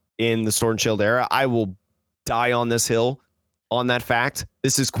seen in the Sword and Shield era. I will die on this hill on that fact.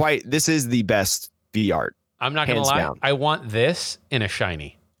 This is the best V art. I'm not going to lie. Down. I want this in a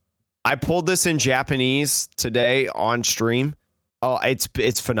shiny. I pulled this in Japanese today on stream. Oh,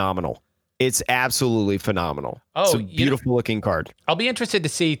 it's phenomenal. It's absolutely phenomenal. Oh, it's a beautiful looking card. I'll be interested to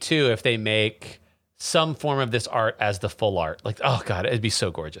see too if they make some form of this art as the full art. Like, oh god, it'd be so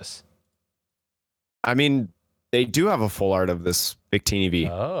gorgeous. I mean, they do have a full art of this Victini V.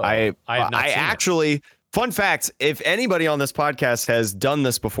 Oh, I have not seen actually it. Fun fact, if anybody on this podcast has done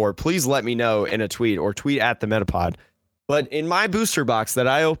this before, please let me know in a tweet or tweet at the Metapod. But in my booster box that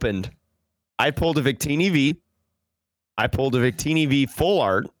I opened, I pulled a Victini V. I pulled a Victini V full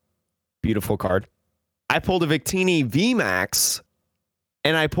art. Beautiful card. I pulled a Victini VMAX,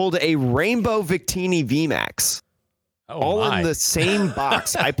 and I pulled a Rainbow Victini VMAX. All in the same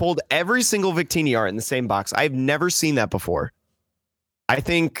box. I pulled every single Victini art in the same box. I've never seen that before. I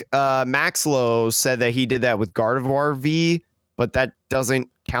think Maxlow said that he did that with Gardevoir V, but that doesn't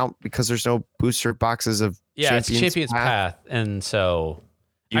count because there's no booster boxes of it's Champion's Path, and so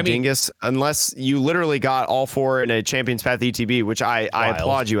dingus, unless you literally got all 4 in a Champion's Path ETB, which I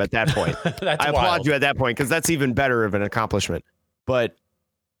applaud you at that point. That's I applaud you at that point because that's even better of an accomplishment. But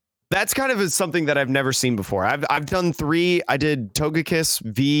that's kind of something that I've never seen before. I've done 3. I did Togekiss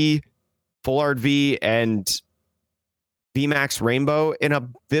V, Full Art V, and VMAX Rainbow in a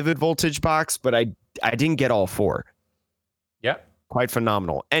Vivid Voltage box, but I didn't get all 4. Yeah, quite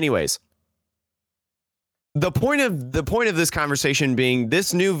phenomenal. Anyways. The point of this conversation being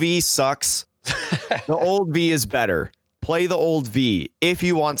this new V sucks. The old V is better. Play the old V if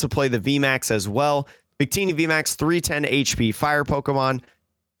you want to play the VMAX as well. Victini VMAX 310 HP fire Pokemon.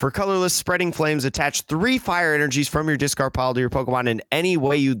 For colorless spreading flames, attach 3 fire energies from your discard pile to your Pokemon in any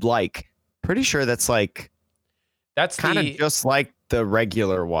way you'd like. Pretty sure that's kind of just like the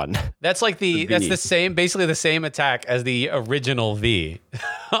regular one. That's like that's the same, basically the same attack as the original V,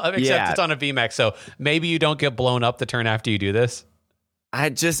 except it's on a VMAX. So maybe you don't get blown up the turn after you do this.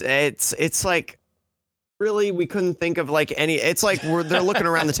 It's like, really, we couldn't think of like any. It's like they're looking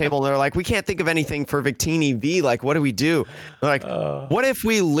around the table and they're like, we can't think of anything for Victini V. Like, what do we do? They're like, what if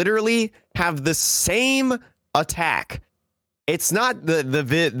we literally have the same attack? It's not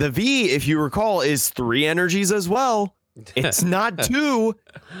the V, if you recall, is 3 energies as well. It's not 2,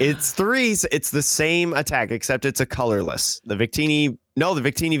 it's 3. It's the same attack, except it's a colorless. The Victini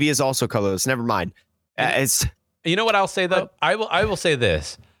V is also colorless. Never mind. It's. You know what I'll say though? I will say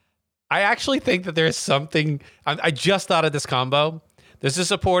this. I actually think that there's something. I just thought of this combo. There's a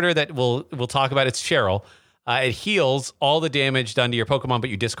supporter that we'll talk about. It's Cheryl. It heals all the damage done to your Pokemon, but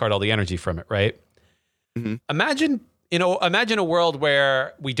you discard all the energy from it. Right? Mm-hmm. Imagine a world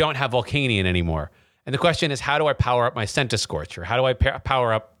where we don't have Volcanion anymore. And the question is, how do I power up my Centiskorch? Or how do I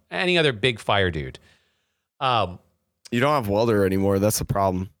power up any other big fire dude? You don't have Welder anymore. That's the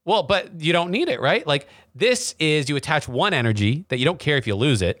problem. Well, but you don't need it, right? Like this is you attach 1 energy that you don't care if you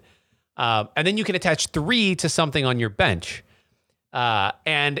lose it. And then you can attach 3 to something on your bench.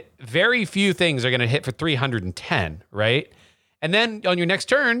 And very few things are going to hit for 310, right? And then on your next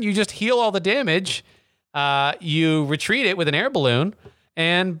turn, you just heal all the damage. You retreat it with an air balloon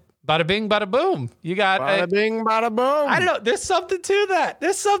and bada bing, bada boom. You got bada bing, bada boom. I don't know. There's something to that.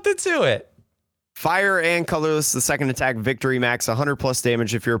 There's something to it. Fire and colorless, the second attack, Victory Max, 100 plus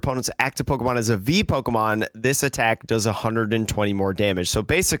damage. If your opponent's active Pokemon is a V Pokemon, this attack does 120 more damage. So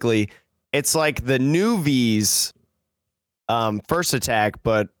basically, it's like the new V's first attack,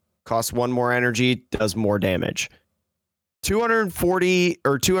 but costs 1 more energy, does more damage. 240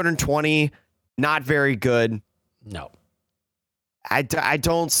 or 220, not very good. No. I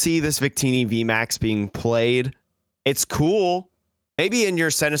don't see this Victini VMAX being played. It's cool. Maybe in your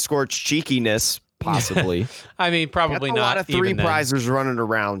Centiskorch cheekiness, possibly. I mean, probably That's not. A lot of 3 prizers running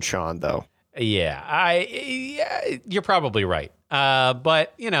around, Sean, though. Yeah, you're probably right.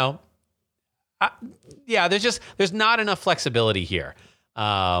 But there's not enough flexibility here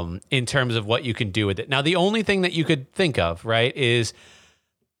in terms of what you can do with it. Now, the only thing that you could think of, right, is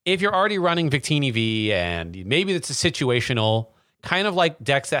if you're already running Victini V and maybe it's a situational, kind of like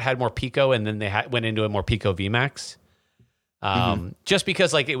decks that had more Pico and then they went into a more Pico VMAX. Just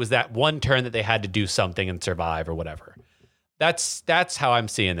because like it was that one turn that they had to do something and survive or whatever. That's how I'm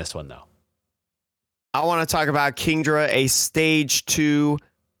seeing this one, though. I want to talk about Kingdra, a stage 2,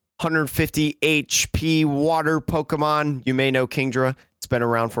 150 HP water Pokemon. You may know Kingdra. It's been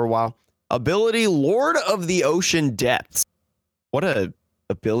around for a while. Ability, Lord of the Ocean Depths. What a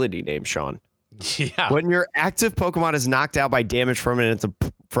ability name, Sean. Yeah. When your active Pokemon is knocked out by damage from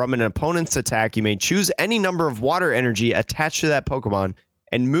an opponent's attack, you may choose any number of water energy attached to that Pokemon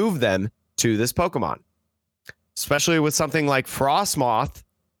and move them to this Pokemon. Especially with something like Frostmoth,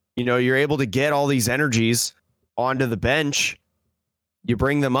 you're able to get all these energies onto the bench. You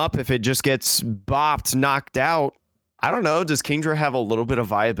bring them up. If it just gets bopped, knocked out, I don't know. Does Kingdra have a little bit of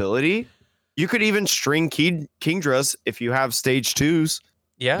viability? You could even string Kingdras if you have stage 2s.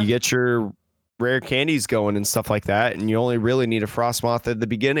 Yeah. You get your rare candies going and stuff like that, and you only really need a Frostmoth at the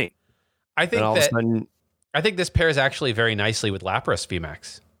beginning. I think this pairs actually very nicely with Lapras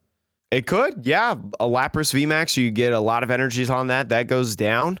VMAX. It could, yeah. A Lapras VMAX, you get a lot of energies on that. That goes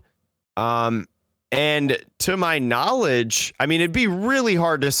down. And to my knowledge, I mean, it'd be really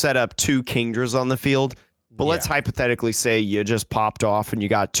hard to set up 2 Kingdras on the field. But let's hypothetically say you just popped off and you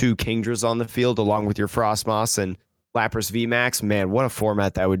got 2 Kingdras on the field along with your Frostmoss and Lapras VMAX. Man, what a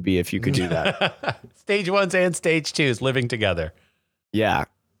format that would be if you could do that. Stage 1s and stage 2s living together. Yeah.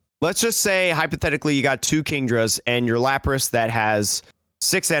 Let's just say hypothetically you got 2 Kingdras and your Lapras that has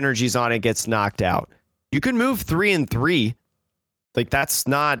 6 energies on it gets knocked out. You can move 3 and 3. Like that's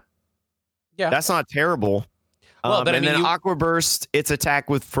not terrible. Well, but then Aqua Burst, its attack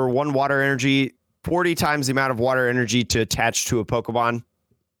for 1 water energy, 40 times the amount of water energy to attach to a Pokemon.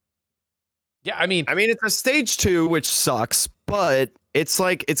 Yeah, I mean it's a stage 2, which sucks, but it's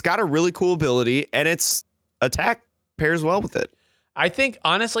like it's got a really cool ability and its attack pairs well with it. I think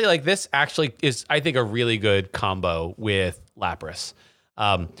honestly, like this actually is, I think, a really good combo with Lapras.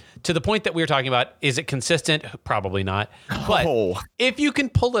 To the point that we were talking about, is it consistent? Probably not. But if you can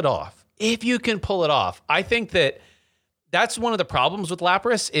pull it off, I think that's one of the problems with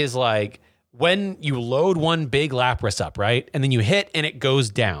Lapras is like when you load one big Lapras up, right? And then you hit and it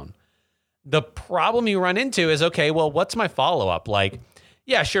goes down. The problem you run into is, okay, well, what's my follow-up? Like,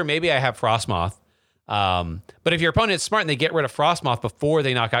 yeah, sure, maybe I have Frostmoth. But if your opponent is smart and they get rid of Frostmoth before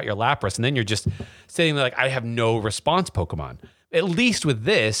they knock out your Lapras, and then you're just sitting there like, I have no response Pokemon. At least with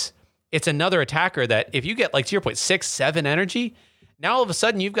this, it's another attacker that if you get, like, to your point, 6, 7 energy, now all of a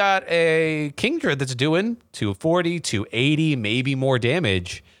sudden you've got a Kingdra that's doing 240, 280, maybe more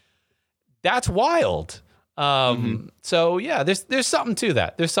damage. That's wild. So yeah, there's something to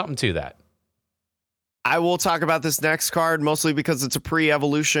that. I will talk about this next card mostly because it's a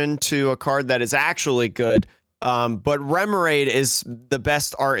pre-evolution to a card that is actually good. But Remoraid is the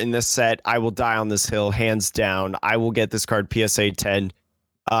best art in this set. I will die on this hill, hands down. I will get this card PSA 10.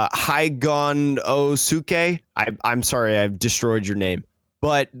 Haigon Osuke. I'm sorry, I've destroyed your name.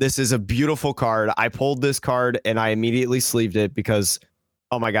 But this is a beautiful card. I pulled this card and I immediately sleeved it because,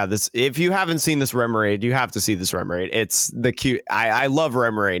 oh my God, if you haven't seen this Remoraid, you have to see this Remoraid. It's the cute. I love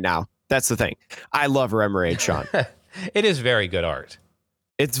Remoraid now. That's the thing. I love Remoraid, Sean. It is very good art.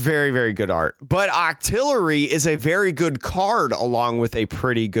 It's very, very good art. But Octillery is a very good card along with a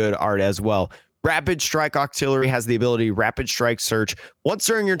pretty good art as well. Rapid Strike Octillery has the ability Rapid Strike Search. Once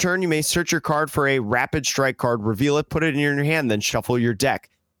during your turn, you may search your card for a Rapid Strike card, reveal it, put it in your hand, then shuffle your deck.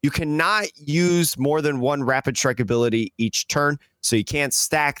 You cannot use more than 1 Rapid Strike ability each turn, so you can't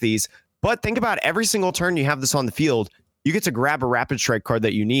stack these. But think about every single turn you have this on the field, you get to grab a Rapid Strike card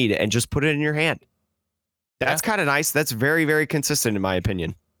that you need and just put it in your hand. That's kind of nice. That's very, very consistent in my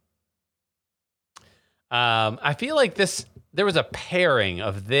opinion. I feel like there was a pairing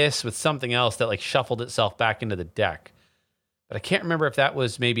of this with something else that like shuffled itself back into the deck. But I can't remember if that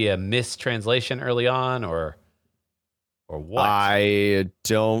was maybe a mistranslation early on or what. I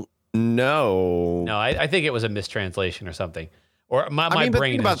don't know. No, I think it was a mistranslation or something. Or my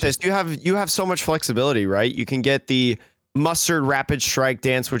brain. Think about this. You have so much flexibility, right? You can get the Mustard Rapid Strike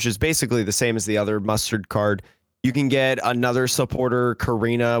Dance, which is basically the same as the other Mustard card. You can get another supporter,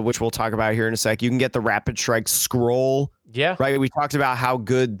 Karina, which we'll talk about here in a sec. You can get the Rapid Strike Scroll. Yeah. Right. We talked about how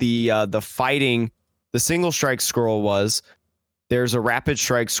good the fighting, the single strike scroll was. There's a Rapid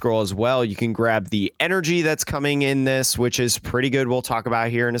Strike Scroll as well. You can grab the energy that's coming in this, which is pretty good. We'll talk about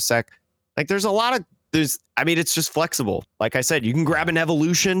here in a sec. Like there's a lot of it's just flexible. Like I said, you can grab an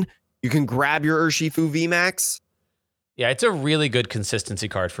evolution. You can grab your Urshifu VMAX. Yeah, it's a really good consistency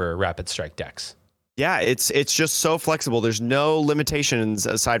card for Rapid Strike decks. Yeah, it's just so flexible. There's no limitations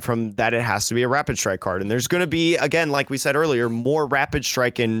aside from that it has to be a Rapid Strike card. And there's going to be, again, like we said earlier, more Rapid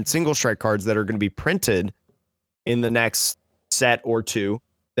Strike and single strike cards that are going to be printed in the next set or two.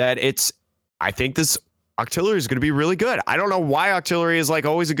 I think this Octillery is going to be really good. I don't know why Octillery is like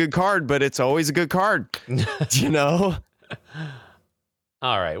always a good card, but it's always a good card. You know?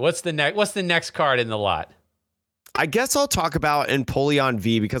 All right. What's the next card in the lot? I guess I'll talk about Empoleon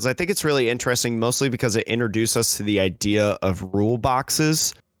V because I think it's really interesting, mostly because it introduced us to the idea of rule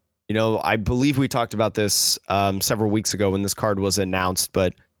boxes. You know, I believe we talked about this several weeks ago when this card was announced,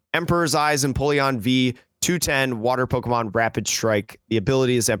 but Emperor's Eyes, Empoleon V, 210, Water Pokemon, Rapid Strike. The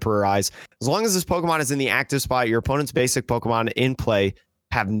ability is Emperor Eyes. As long as this Pokemon is in the active spot, your opponent's basic Pokemon in play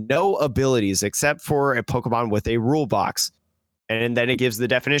have no abilities except for a Pokemon with a rule box. And then it gives the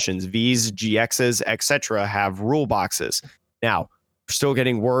definitions. Vs, GXs, etc. have rule boxes. Now, we're still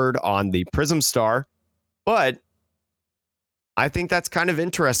getting word on the Prism Star, but I think that's kind of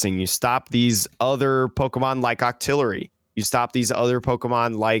interesting. You stop these other Pokemon like Octillery. You stop these other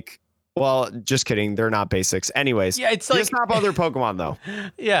Pokemon like, well, just kidding. They're not basics. Anyways, yeah, it's like, you stop other Pokemon, though.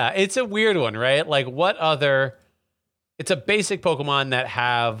 Yeah, it's a weird one, right? Like, it's a basic Pokemon that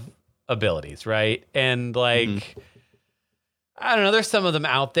have abilities, right? And like... I don't know. There's some of them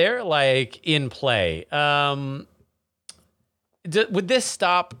out there, like in play. Would this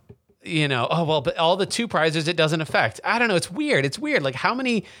stop? You know? Oh well, but all the two prizers it doesn't affect. I don't know. It's weird. It's weird. Like how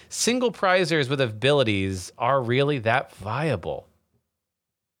many single prizers with abilities are really that viable?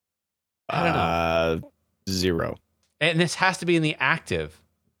 I don't know. 0. And this has to be in the active.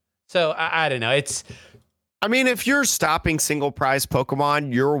 So I don't know. I mean, if you're stopping single prize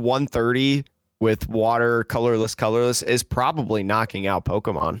Pokemon, you're 130. With water, colorless is probably knocking out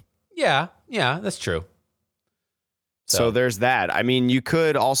Pokemon. Yeah, that's true. So there's that. I mean, you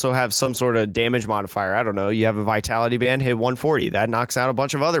could also have some sort of damage modifier. I don't know. You have a Vitality Band, hit 140. That knocks out a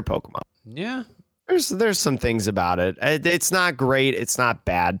bunch of other Pokemon. Yeah. There's some things about it. It's not great. It's not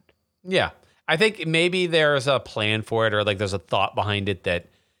bad. Yeah. I think maybe there's a plan for it or like there's a thought behind it that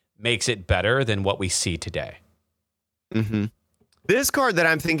makes it better than what we see today. Mm-hmm. This card that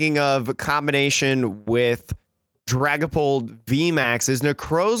I'm thinking of, a combination with Dragapult VMAX, is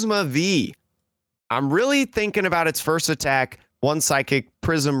Necrozma V. I'm really thinking about its first attack, 1 Psychic,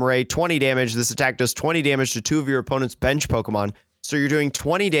 Prism Ray, 20 damage. This attack does 20 damage to 2 of your opponent's bench Pokemon. So you're doing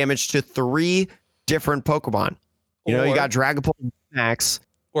 20 damage to 3 different Pokemon. You know, you got Dragapult VMAX.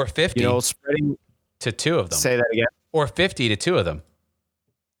 Or 50. You know, spreading to 2 of them. Say that again. Or 50 to 2 of them.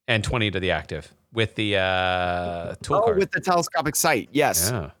 And 20 to the active. With the tool card. With the telescopic sight. Yes.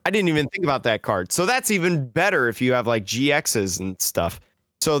 Yeah. I didn't even think about that card. So that's even better if you have like GXs and stuff.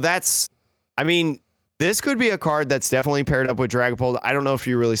 So this could be a card that's definitely paired up with Dragapult. I don't know if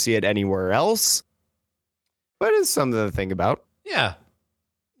you really see it anywhere else, but it's something to think about. Yeah.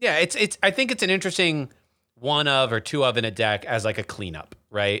 Yeah. I think it's an interesting 1 of or 2 of in a deck as like a cleanup,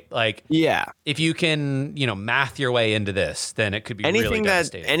 right? Like, yeah, if you can, math your way into this, then it could be really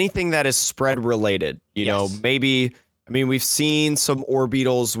devastating. Anything that is spread related, you know, maybe. I mean, we've seen some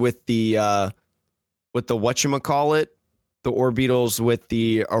Orbitals with the whatchamacallit, the Orbitals with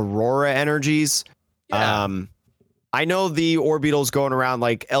the Aurora energies. Yeah. I know the Orbitals going around,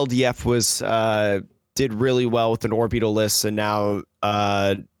 like LDF did really well with an Orbital list, and now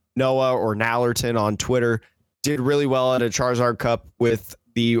Noah or Nallerton on Twitter did really well at a Charizard Cup with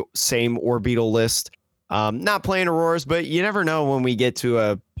the same Orbital list. Not playing Auroras, but you never know when we get to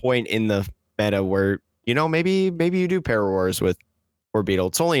a point in the meta where, maybe you do pair Auroras with Orbital.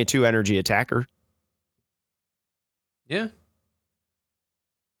 It's only a 2 energy attacker. Yeah.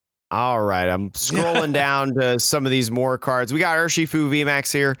 All right. I'm scrolling down to some of these more cards. We got Urshifu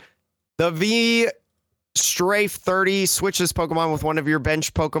VMAX here. The V Strafe 30 switches Pokemon with one of your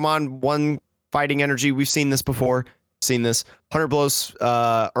bench Pokemon, 1 fighting energy. We've seen this before. Seen this 100 blows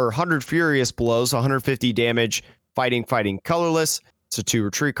or 100 furious blows, 150 damage, fighting, colorless. So 2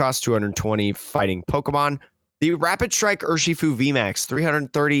 retreat cost, 220 fighting Pokemon. The Rapid Strike Urshifu VMAX,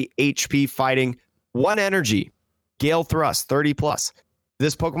 330 HP fighting, 1 energy, Gale Thrust, 30 plus.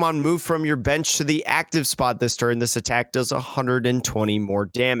 This Pokemon moved from your bench to the active spot this turn. This attack does 120 more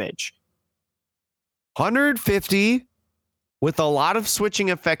damage. 150 with a lot of switching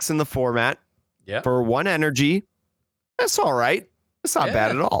effects in the format. Yeah. For 1 energy. That's all right. It's not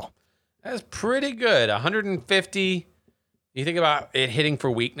bad at all. That's pretty good. 150. You think about it hitting for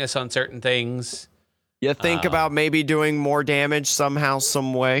weakness on certain things. You think about maybe doing more damage somehow,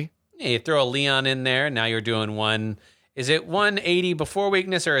 some way. Yeah, you throw a Leon in there. Now you're doing one. Is it 180 before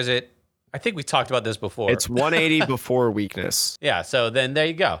weakness, or is it? I think we talked about this before. It's 180 before weakness. Yeah. So then there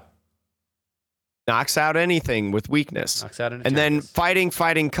you go. Knocks out anything with weakness. Knocks out an and then Eternatus.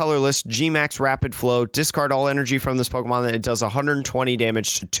 fighting colorless, G-Max Rapid Flow. Discard all energy from this Pokemon. And it does 120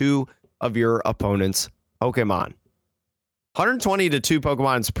 damage to 2 of your opponent's Pokemon. 120 to 2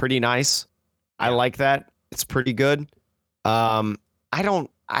 Pokemon is pretty nice. I like that. It's pretty good.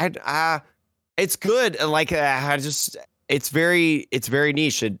 It's good. Like it's very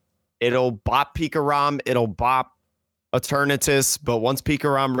niche. It'll bop Pikarom. It'll bop Eternatus. But once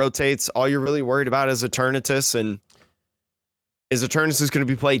Pikarom rotates, all you're really worried about is Eternatus. And is Eternatus going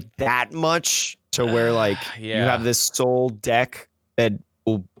to be played that much to where like you have this soul deck that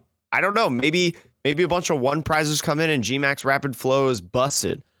will, I don't know, maybe a bunch of 1 prizes come in and G-Max Rapid Flow is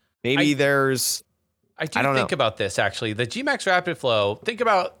busted. Maybe I do think about this, actually. The G-Max Rapid Flow, think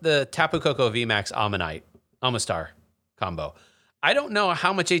about the Tapu Koko VMAX Omastar combo. I don't know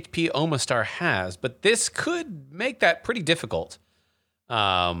how much HP Omastar has, but this could make that pretty difficult.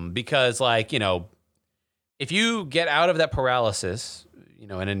 Because, like, if you get out of that paralysis,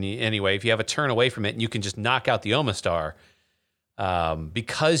 in any way, if you have a turn away from it and you can just knock out the Omastar,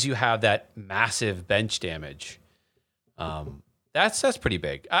 because you have that massive bench damage, that's pretty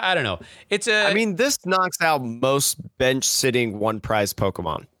big. I don't know. This knocks out most bench sitting 1 prize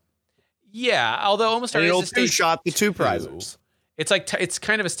Pokemon. Yeah, although Omastar is a stage shot the 2 prizes. It's like it's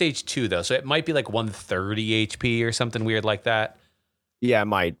kind of a stage 2 though, so it might be like 130 HP or something weird like that. Yeah, it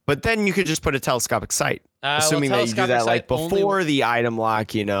might. But then you could just put a telescopic sight, assuming that you do that like before the item lock.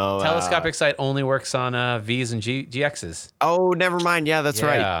 Telescopic sight only works on V's and GXs. Oh, never mind. Yeah, that's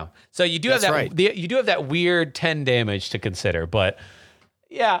right. Yeah. So you do have that. Right. You do have that weird 10 damage to consider, but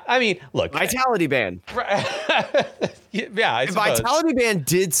yeah, I mean, look, Vitality Band. Yeah, I suppose. Vitality Band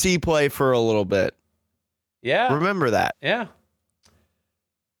did see play for a little bit. Yeah, remember that. Yeah,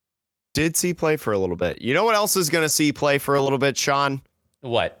 did see play for a little bit. You know what else is going to see play for a little bit, Sean?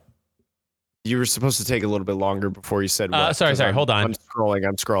 What? You were supposed to take a little bit longer before you said what. Sorry. Hold on. I'm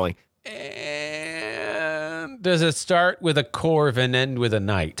scrolling. And does it start with a Corv and end with a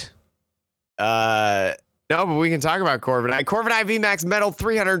Knight? No, but we can talk about Corviknight. Corviknight VMAX Metal,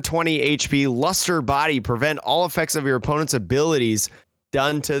 320 HP, Luster Body, prevent all effects of your opponent's abilities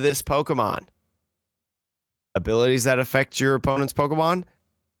done to this Pokemon. Abilities that affect your opponent's Pokemon?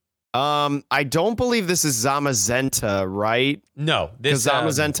 I don't believe this is Zamazenta, right? No, because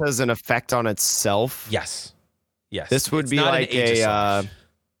Zamazenta is an effect on itself. Yes. This would be like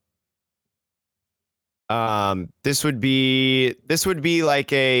this would be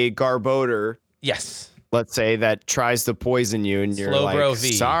like a Garbodor. Yes. Let's say that tries to poison you, and you're like,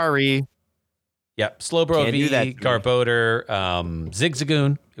 sorry. Yep. Slowbro V, Garbodor,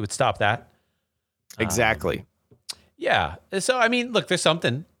 Zigzagoon. It would stop that. Exactly. Yeah. So I mean, look, there's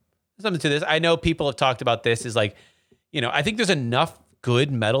something to this. I know people have talked about this. Is like, I think there's enough good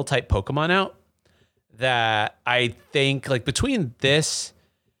metal type Pokemon out that I think like between this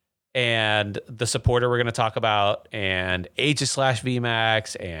and the supporter we're going to talk about and Aegislash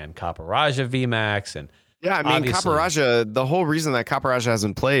VMAX and Caparajah VMAX and yeah, I mean Caparajah, the whole reason that Caparajah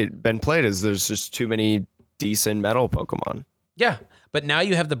hasn't been played is there's just too many decent metal Pokemon. Yeah, but now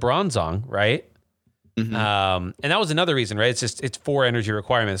you have the Bronzong, right? Mm-hmm. And that was another reason, right? It's 4 energy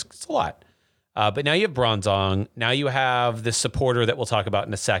requirements. It's a lot. But now you have Bronzong. Now you have this supporter that we'll talk about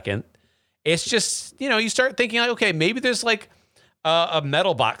in a second. It's just, you start thinking like, okay, maybe there's like a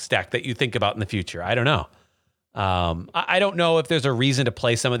metal box deck that you think about in the future. I don't know. I don't know if there's a reason to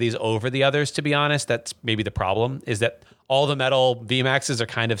play some of these over the others, to be honest. That's maybe the problem, is that all the metal VMAXs are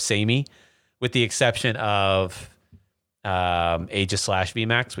kind of samey, with the exception of Aegislash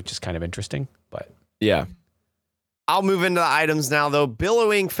VMAX, which is kind of interesting. But yeah. I'll move into the items now, though.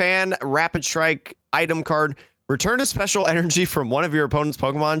 Billowing Fan, Rapid Strike item card. Return a special energy from one of your opponent's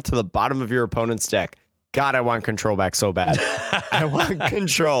Pokemon to the bottom of your opponent's deck. God, I want control back so bad. I want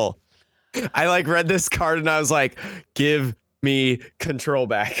control. I read this card and I was like, give me control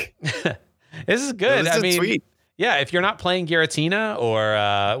back. This is good. I mean, sweet. Yeah, if you're not playing Giratina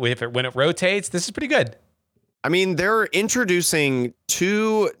or when it rotates, this is pretty good. I mean, they're introducing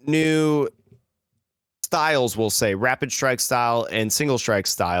 2 new styles, we'll say Rapid Strike style and Single Strike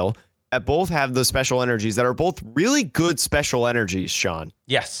style, that both have the special energies that are both really good special energies, Sean.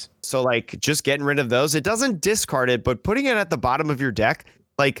 Yes. So like just getting rid of those, it doesn't discard it, but putting it at the bottom of your deck,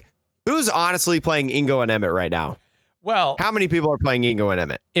 like who's honestly playing Ingo and Emmett right now? Well, How many people are playing Ingo and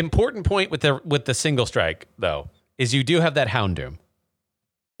Emmett? important point with the single strike though is you do have that Houndoom.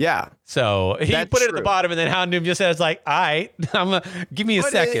 Yeah. So he That's put it at the true. bottom, and then Houndoom just says like, "All right, give me a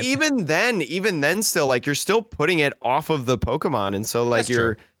But second." even then still, like you're still putting it off of the Pokemon. And so like That's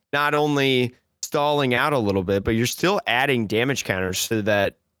you're true. not only stalling out a little bit, but you're still adding damage counters to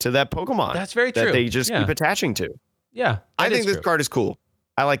that Pokemon. That's very that true. they just Yeah. keep attaching to. Yeah, I that think is this true. card is cool.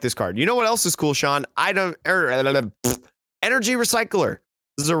 I like this card. You know what else is cool, Sean? Energy Recycler.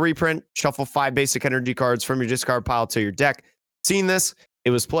 This is a reprint. Shuffle 5 basic energy cards from your discard pile to your deck. Seen this? It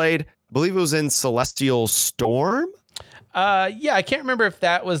was played. I believe it was in Celestial Storm. Yeah, I can't remember if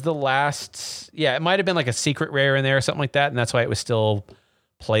that was the last. Yeah, it might have been like a secret rare in there or something like that, and that's why it was still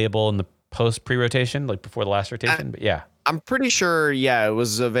playable in the post pre-rotation, like before the last rotation. But yeah, I'm pretty sure, yeah, it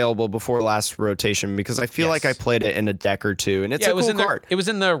was available before last rotation because I feel like I Yes. played it in a deck or two, and it's yeah, a it was cool in the card. it was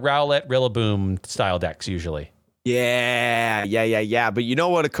in the Rowlet Rillaboom style decks usually. Yeah. But you know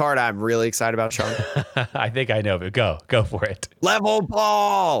what a card I'm really excited about, Sean? I think I know, but go for it. Level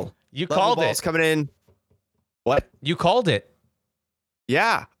Ball. You Level called Ball's it. coming in. What? You called it.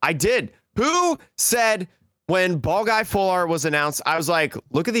 Yeah, I did. Who said when Ball Guy Full Art was announced, I was like,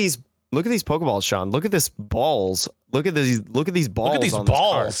 look at these Pokeballs, Sean. Look at this balls. Look at these balls. Look at these on this card.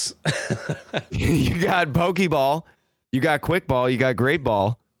 balls. You got Pokeball, you got Quick Ball, you got Great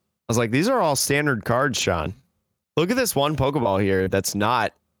Ball. I was like, these are all standard cards, Sean. Look at this one Pokeball here that's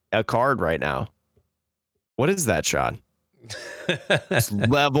not a card right now. What is that, Sean? It's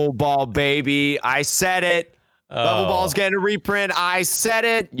Level Ball, baby. I said it. Level Ball's getting a reprint. I said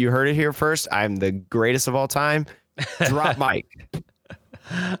it. You heard it here first. I'm the greatest of all time. Drop mic.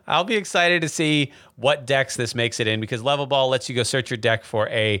 I'll be excited to see what decks this makes it in because Level Ball lets you go search your deck for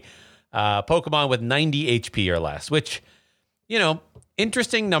a Pokemon with 90 HP or less, which,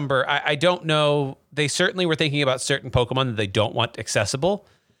 interesting number. I don't know. They certainly were thinking about certain Pokemon that they don't want accessible.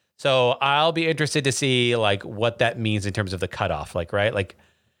 So I'll be interested to see like what that means in terms of the cutoff. Like, right? Like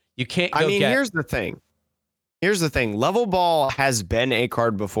you can't go Here's the thing. Level Ball has been a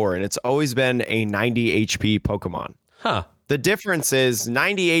card before, and it's always been a 90 HP Pokemon. Huh. The difference is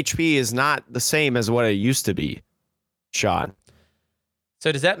 90 HP is not the same as what it used to be, Sean.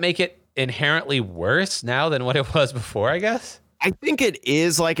 So does that make it inherently worse now than what it was before, I guess? I think it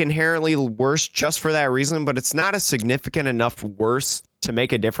is like inherently worse just for that reason, but it's not a significant enough worse to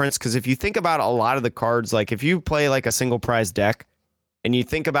make a difference. Because if you think about a lot of the cards, like if you play like a single prize deck and you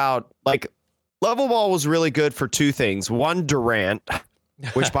think about like Level Ball was really good for two things. One, Durant,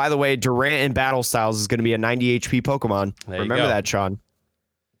 which by the way, Durant in Battle Styles is going to be a 90 HP Pokemon. There you Remember go. that, Sean.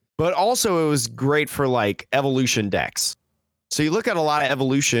 But also it was great for like evolution decks. So you look at a lot of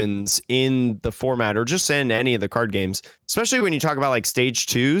evolutions in the format or just in any of the card games, especially when you talk about like stage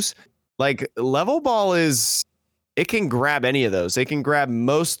 2s, like Level Ball it can grab any of those. It can grab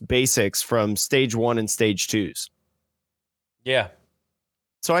most basics from stage 1 and stage 2s. Yeah.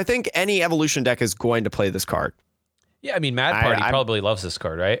 So I think any evolution deck is going to play this card. Yeah, I mean, Mad Party probably loves this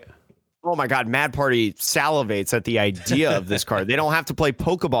card, right? Oh my God, Mad Party salivates at the idea of this card. They don't have to play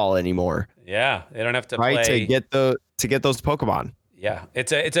Pokeball anymore, Yeah, they don't have to right? play. To get those Pokemon. Yeah,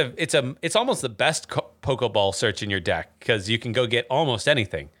 it's almost the best Pokeball search in your deck because you can go get almost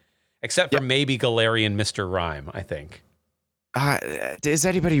anything, except for maybe Galarian Mr. Rhyme. I think. Is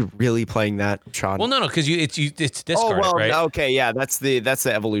anybody really playing that, Sean? Well, no, because it's discarded, right? Okay, yeah, that's the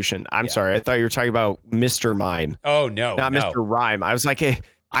evolution. I'm sorry, I thought you were talking about Mr. Mime, Oh no, not no. Mr. Rhyme. I was like, hey,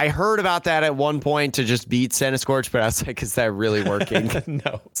 I heard about that at one point to just beat Scorch, but I was like, is that really working?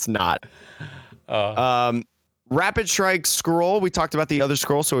 No. It's not. Rapid Strike Scroll. We talked about the other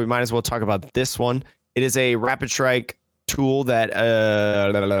scroll, so we might as well talk about this one. It is a Rapid Strike tool that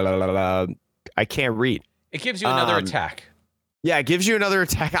I can't read. It gives you another attack. Yeah, it gives you another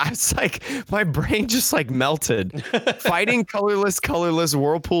attack. I was like, my brain just like melted. Fighting colorless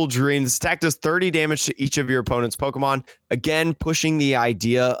Whirlpool Dreams. Attack does 30 damage to each of your opponent's Pokemon. Again, pushing the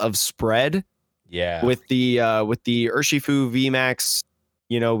idea of spread. Yeah. With the Urshifu VMAX,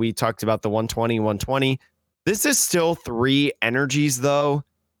 we talked about the 120. This is still 3 energies though.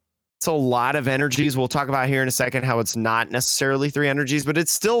 It's a lot of energies. We'll talk about here in a second how it's not necessarily 3 energies, but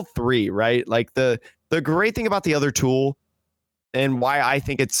it's still 3, right? Like the great thing about the other tool and why I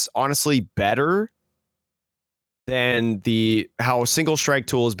think it's honestly better than how Single Strike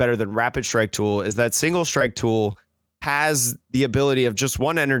tool is better than Rapid Strike tool is that Single Strike tool has the ability of just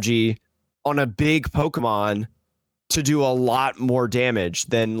 1 energy on a big Pokemon to do a lot more damage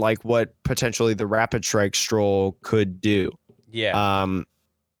than like what potentially the Rapid Strike Stroll could do. Yeah.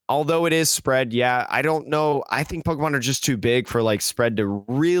 Although it is spread, yeah, I don't know. I think Pokemon are just too big for like spread to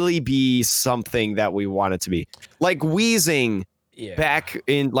really be something that we want it to be. Like Wheezing back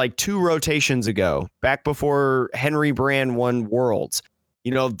in like 2 rotations ago, back before Henry Brand won Worlds.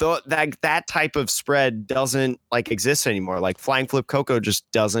 You know, that type of spread doesn't like exist anymore. Like Flying Flip Coco just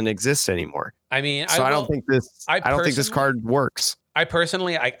doesn't exist anymore. I mean, so I don't think this card works. I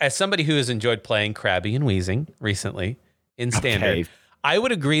personally, as somebody who has enjoyed playing Krabby and Wheezing recently in Standard, I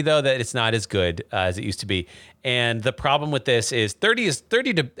would agree though that it's not as good as it used to be. And the problem with this is 30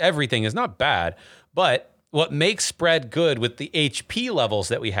 to everything is not bad, but what makes spread good with the HP levels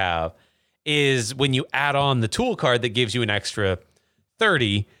that we have is when you add on the tool card that gives you an extra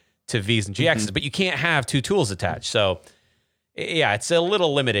 30 to Vs and GXs, but you can't have 2 tools attached. So yeah, it's a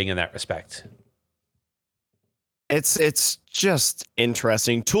little limiting in that respect. It's just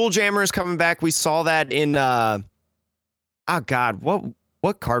interesting. Tool Jammer is coming back. We saw that in oh God,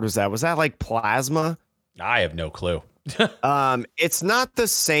 what card was that? Was that like Plasma? I have no clue. It's not the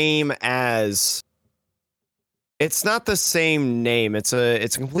same name. It's a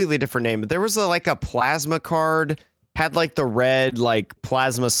completely different name. But there was like a Plasma card, had like the red like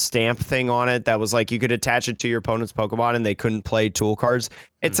Plasma stamp thing on it that was like you could attach it to your opponent's Pokemon and they couldn't play tool cards.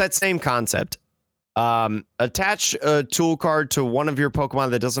 It's that same concept. Attach a tool card to one of your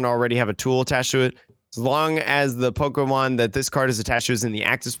Pokemon that doesn't already have a tool attached to it. As long as the Pokemon that this card is attached to is in the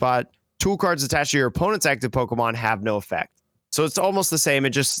active spot, tool cards attached to your opponent's active Pokemon have no effect. So it's almost the same. It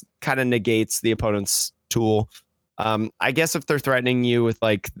just kind of negates the opponent's tool. I guess if they're threatening you with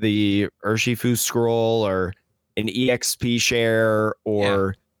like the Urshifu scroll or an EXP share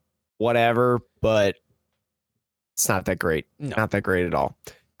or whatever, but it's not that great. No. Not that great at all.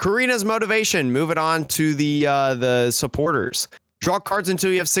 Karina's Motivation. Moving on to the supporters. Draw cards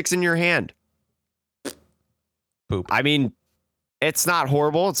until you have 6 in your hand. Poop. I mean, it's not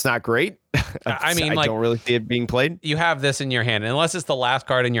horrible. It's not great. I mean, I don't really see it being played. You have this in your hand. Unless it's the last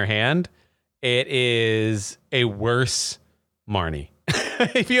card in your hand, it is a worse Marnie.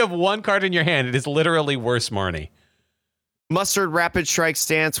 If you have one card in your hand, it is literally worse Marnie. Mustard Rapid Strike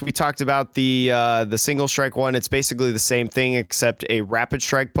Stance. We talked about the single strike one. It's basically the same thing except a Rapid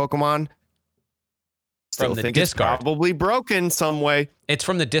Strike Pokemon. Still think discard. It's probably broken some way. It's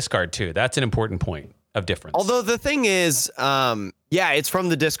from the discard too. That's an important point of difference. Although the thing is, it's from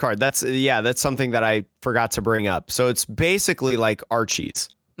the discard. That's something that I forgot to bring up. So it's basically like Archie's.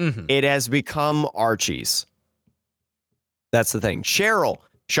 Mm-hmm. It has become Archie's. That's the thing. Cheryl.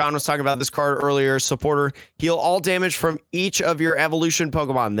 Sean was talking about this card earlier. Supporter. Heal all damage from each of your evolution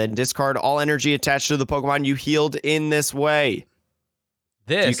Pokemon. Then discard all energy attached to the Pokemon you healed in this way.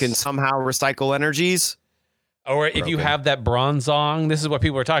 You can somehow recycle energies. Or if you have that Bronzong, this is what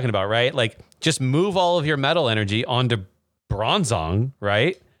people are talking about, right? Like, just move all of your metal energy onto Bronzong,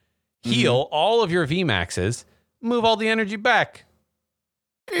 right? Heal all of your VMAXs, move all the energy back.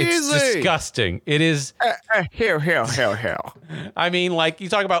 Easy. It's disgusting. It is. Here. I mean, like, you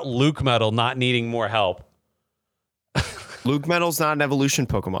talk about Luke Metal not needing more help. Luke Metal's not an evolution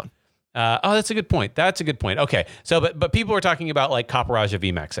Pokemon. That's a good point. Okay. So, but people were talking about like Copperaja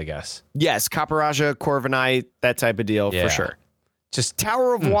VMAX, I guess. Yes. Copperaja, Corviknight, that type of deal for sure. Just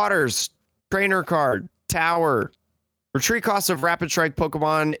Tower of Waters, trainer card, Tower. Retreat cost of Rapid Strike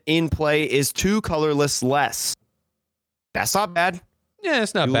Pokemon in play is 2 colorless less. That's not bad. Yeah,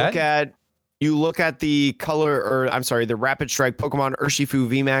 it's not bad. You look at the the Rapid Strike Pokemon Urshifu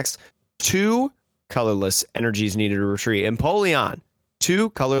VMAX, 2 colorless energies needed to retreat. Empoleon,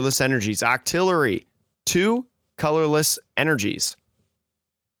 2 colorless energies. Octillery, 2 colorless energies.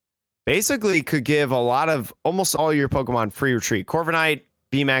 Basically could give almost all your Pokemon free retreat. Corviknight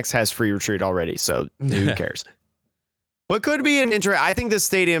VMAX has free retreat already, so who cares? But could be an interest. I think this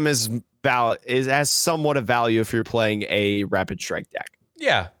stadium has somewhat of value if you're playing a Rapid Strike deck.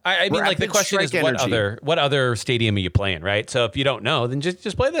 Yeah, I mean, like the question is what other stadium are you playing, right? So if you don't know, then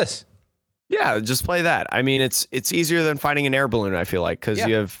just play this. Yeah, just play that. I mean, it's easier than fighting an air balloon, I feel like, because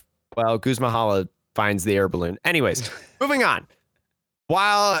you have, Guzma finds the air balloon. Anyways, moving on.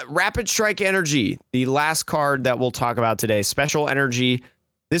 While Rapid Strike Energy, the last card that we'll talk about today, Special Energy,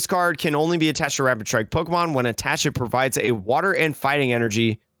 this card can only be attached to Rapid Strike Pokemon. When attached, it provides a water and fighting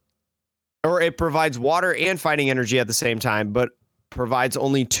energy, or it provides water and fighting energy at the same time, but provides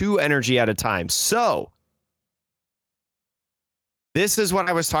only 2 energy at a time. So this is what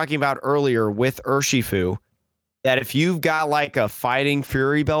I was talking about earlier with Urshifu, that if you've got like a Fighting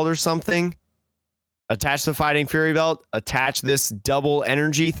Fury Belt or something, attach the Fighting Fury Belt, attach this double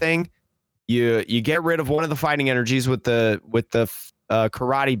energy thing, You get rid of one of the fighting energies with the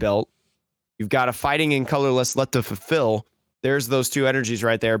karate belt. You've got a fighting and colorless left to fulfill. There's those two energies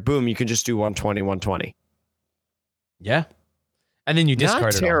right there. Boom, you can just do 120, 120. Yeah. And then you discard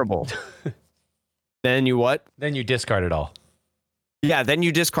Not it terrible. Then you what? Then you discard it all. Yeah, then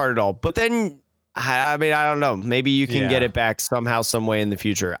you discard it all. But then, I mean, I don't know. Maybe you can get it back somehow, some way in the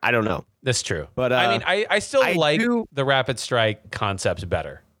future. I don't know. That's true. But I mean, I still like the Rapid Strike concept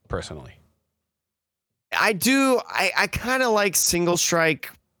better, personally. I do. I kind of like Single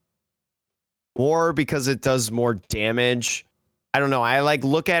Strike more because it does more damage. I don't know. I like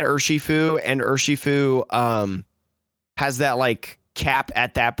look at Urshifu, and Urshifu has that like cap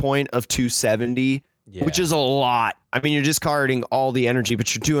at that point of 270, which is a lot. I mean, you're discarding all the energy,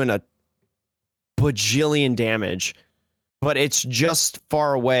 but you're doing a bajillion damage. But it's just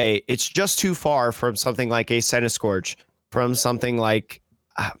far away. It's just too far from something like a Centiskorch, from something like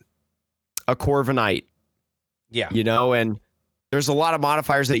a Corviknight. Yeah. You know, and there's a lot of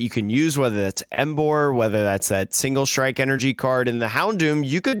modifiers that you can use, whether that's Emboar, whether that's that Single Strike energy card. In the Houndoom,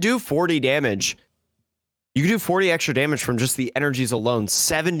 you could do 40 damage. You could do 40 extra damage from just the energies alone,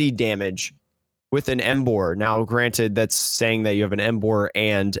 70 damage with an Emboar. Now, granted, that's saying that you have an Emboar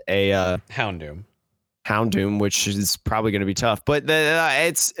and a Houndoom, which is probably going to be tough. But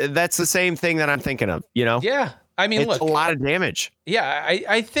that's the same thing that I'm thinking of, you know? Yeah. I mean, it's a lot of damage. Yeah,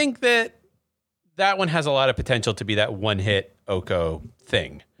 I think that one has a lot of potential to be that one-hit Oko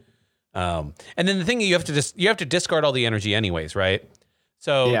thing. And then the thing you have to discard all the energy anyways, right?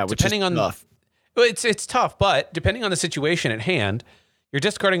 So yeah, depending on tough. Well, it's tough, but depending on the situation at hand, you're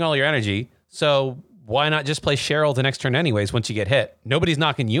discarding all your energy. So why not just play Cheryl the next turn anyways once you get hit? Nobody's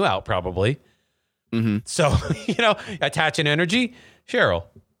knocking you out probably. Mm-hmm. So, attach an energy, Cheryl.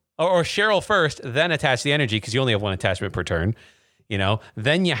 Or Cheryl first, then attach the energy because you only have one attachment per turn.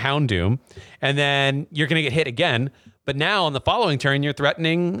 Then you Houndoom, and then you're going to get hit again. But now on the following turn, you're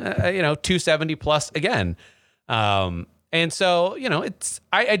threatening, 270 plus again. And so,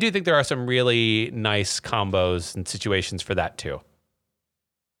 I do think there are some really nice combos and situations for that too.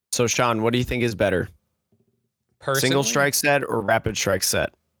 So, Sean, what do you think is better? Personally? Single Strike set or Rapid Strike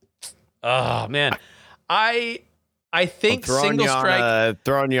set? Oh, man. I think Single Strike...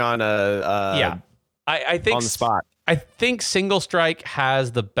 throwing you on a... I think... On the spot. I think Single Strike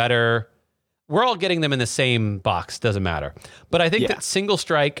has the better... We're all getting them in the same box. Doesn't matter. But I think that Single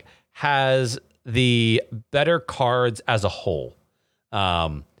Strike has the better cards as a whole.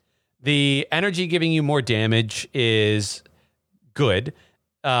 The energy giving you more damage is good.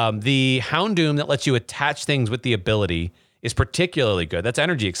 The Houndoom that lets you attach things with the ability is particularly good. That's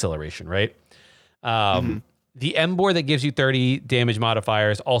energy acceleration, right? The Emboar that gives you 30 damage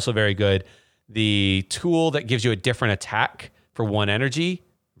modifiers, also very good. The tool that gives you a different attack for one energy,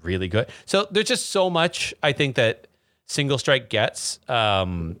 really good. So there's just so much I think that Single Strike gets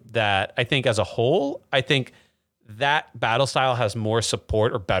that I think as a whole, I think that battle style has more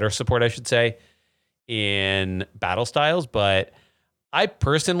support, or better support, I should say, in battle styles. But I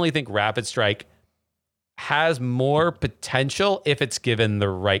personally think Rapid Strike has more potential if it's given the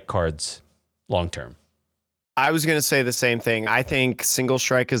right cards long term. I was going to say the same thing. I think Single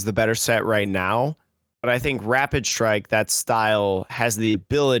Strike is the better set right now, but I think Rapid Strike, that style, has the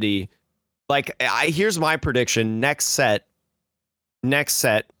ability. Like, here's my prediction: next set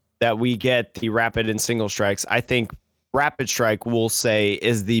that we get the Rapid and Single Strikes, I think Rapid Strike, we'll say,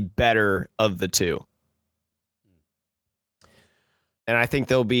 is the better of the two. And I think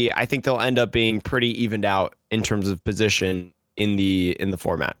they'll end up being pretty evened out in terms of position in the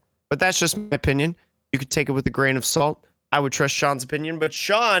format. But that's just my opinion. You could take it with a grain of salt. I would trust Sean's opinion, but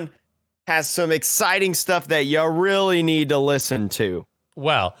Sean has some exciting stuff that you really need to listen to.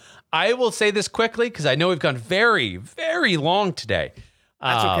 Well, I will say this quickly because I know we've gone very, very long today.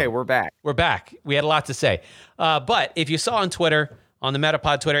 That's okay. We're back. We're back. We had a lot to say. But if you saw on Twitter, on the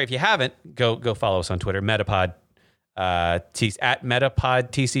Metapod Twitter, if you haven't, go follow us on Twitter, Metapod. At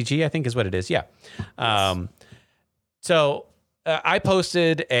Metapod TCG, I think is what it is. Yeah. So I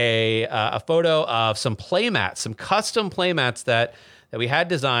posted a photo of some playmats, some custom playmats that we had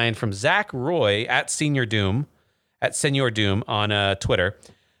designed from Zach Roy at Senior Doom on Twitter.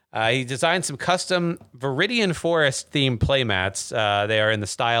 He designed some custom Viridian Forest themed playmats. They are in the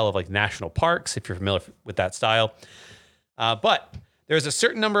style of like national parks, if you're familiar with that style. But there's a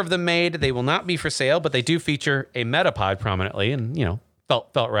certain number of them made. They will not be for sale, but they do feature a Metapod prominently, and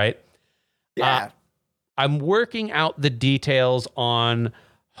felt right. Yeah. I'm working out the details on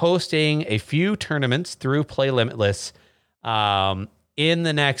hosting a few tournaments through Play Limitless in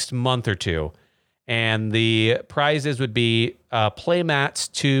the next month or two. and the prizes would be play mats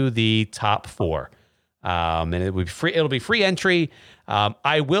to the top 4. And it would be free. It'll be free entry.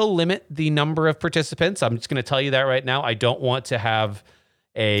 I will limit the number of participants. I'm just going to tell you that right now. I don't want to have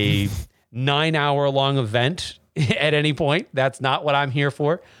a 9-hour-long event at any point. That's not what I'm here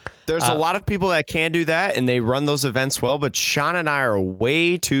for. There's a lot of people that can do that, and they run those events well, but Sean and I are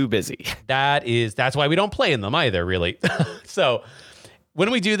way too busy. That's why we don't play in them either, really. So when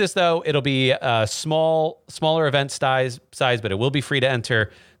we do this, though, it'll be a smaller event size, but it will be free to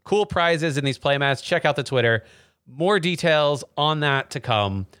enter. Cool prizes in these playmats. Check out the Twitter. More details on that to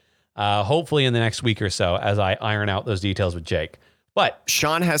come, hopefully in the next week or so, as I iron out those details with Jake. But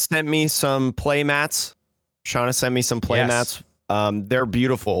Sean has sent me some playmats. Yes. They're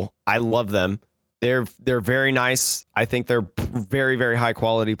beautiful. I love them. They're very nice. I think they're very, very high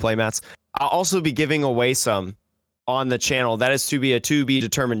quality playmats. I'll also be giving away some on the channel. That is to be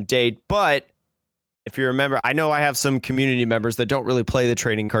determined date. But if you remember, I know I have some community members that don't really play the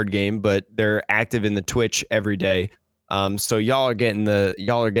trading card game, but they're active in the Twitch every day. So y'all are getting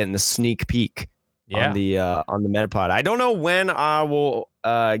the sneak peek on the Metapod. I don't know when I will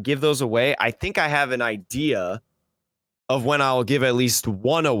give those away. I think I have an idea of when I'll give at least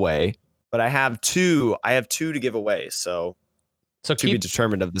one away, but I have two to give away. So to be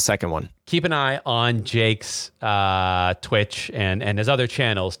determined of the second one. Keep an eye on Jake's Twitch and his other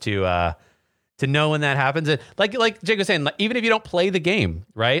channels to know when that happens. And like Jake was saying, even if you don't play the game,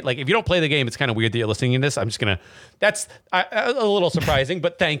 right? Like if you don't play the game, it's kind of weird that you're listening to this. That's a little surprising,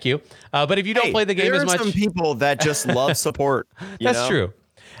 but thank you. But if you don't play the game as much, there are some people that just love support. That's true.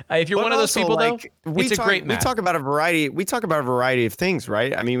 If you're one of those people, though, it's a great match. We talk about a variety of things,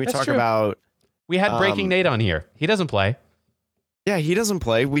 right? I mean, we talk about. We had Breaking Nate on here. He doesn't play. Yeah, he doesn't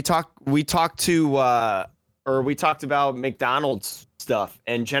play. We talked about McDonald's stuff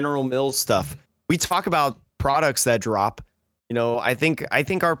and General Mills stuff. We talk about products that drop. You know, I think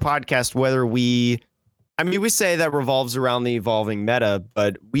our podcast, we say that revolves around the evolving meta,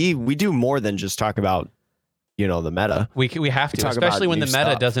 but we do more than just talk about, the meta. We have to, especially when the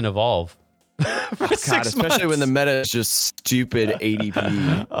meta doesn't evolve. Especially when the meta is just stupid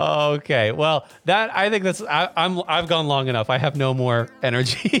ADP. Okay, well, I think that's I've gone long enough. I have no more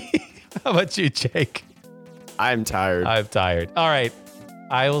energy. How about you, Jake? I'm tired. I'm tired. All right.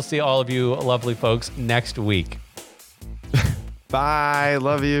 I will see all of you lovely folks next week. Bye.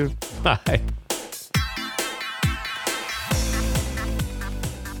 Love you. Bye.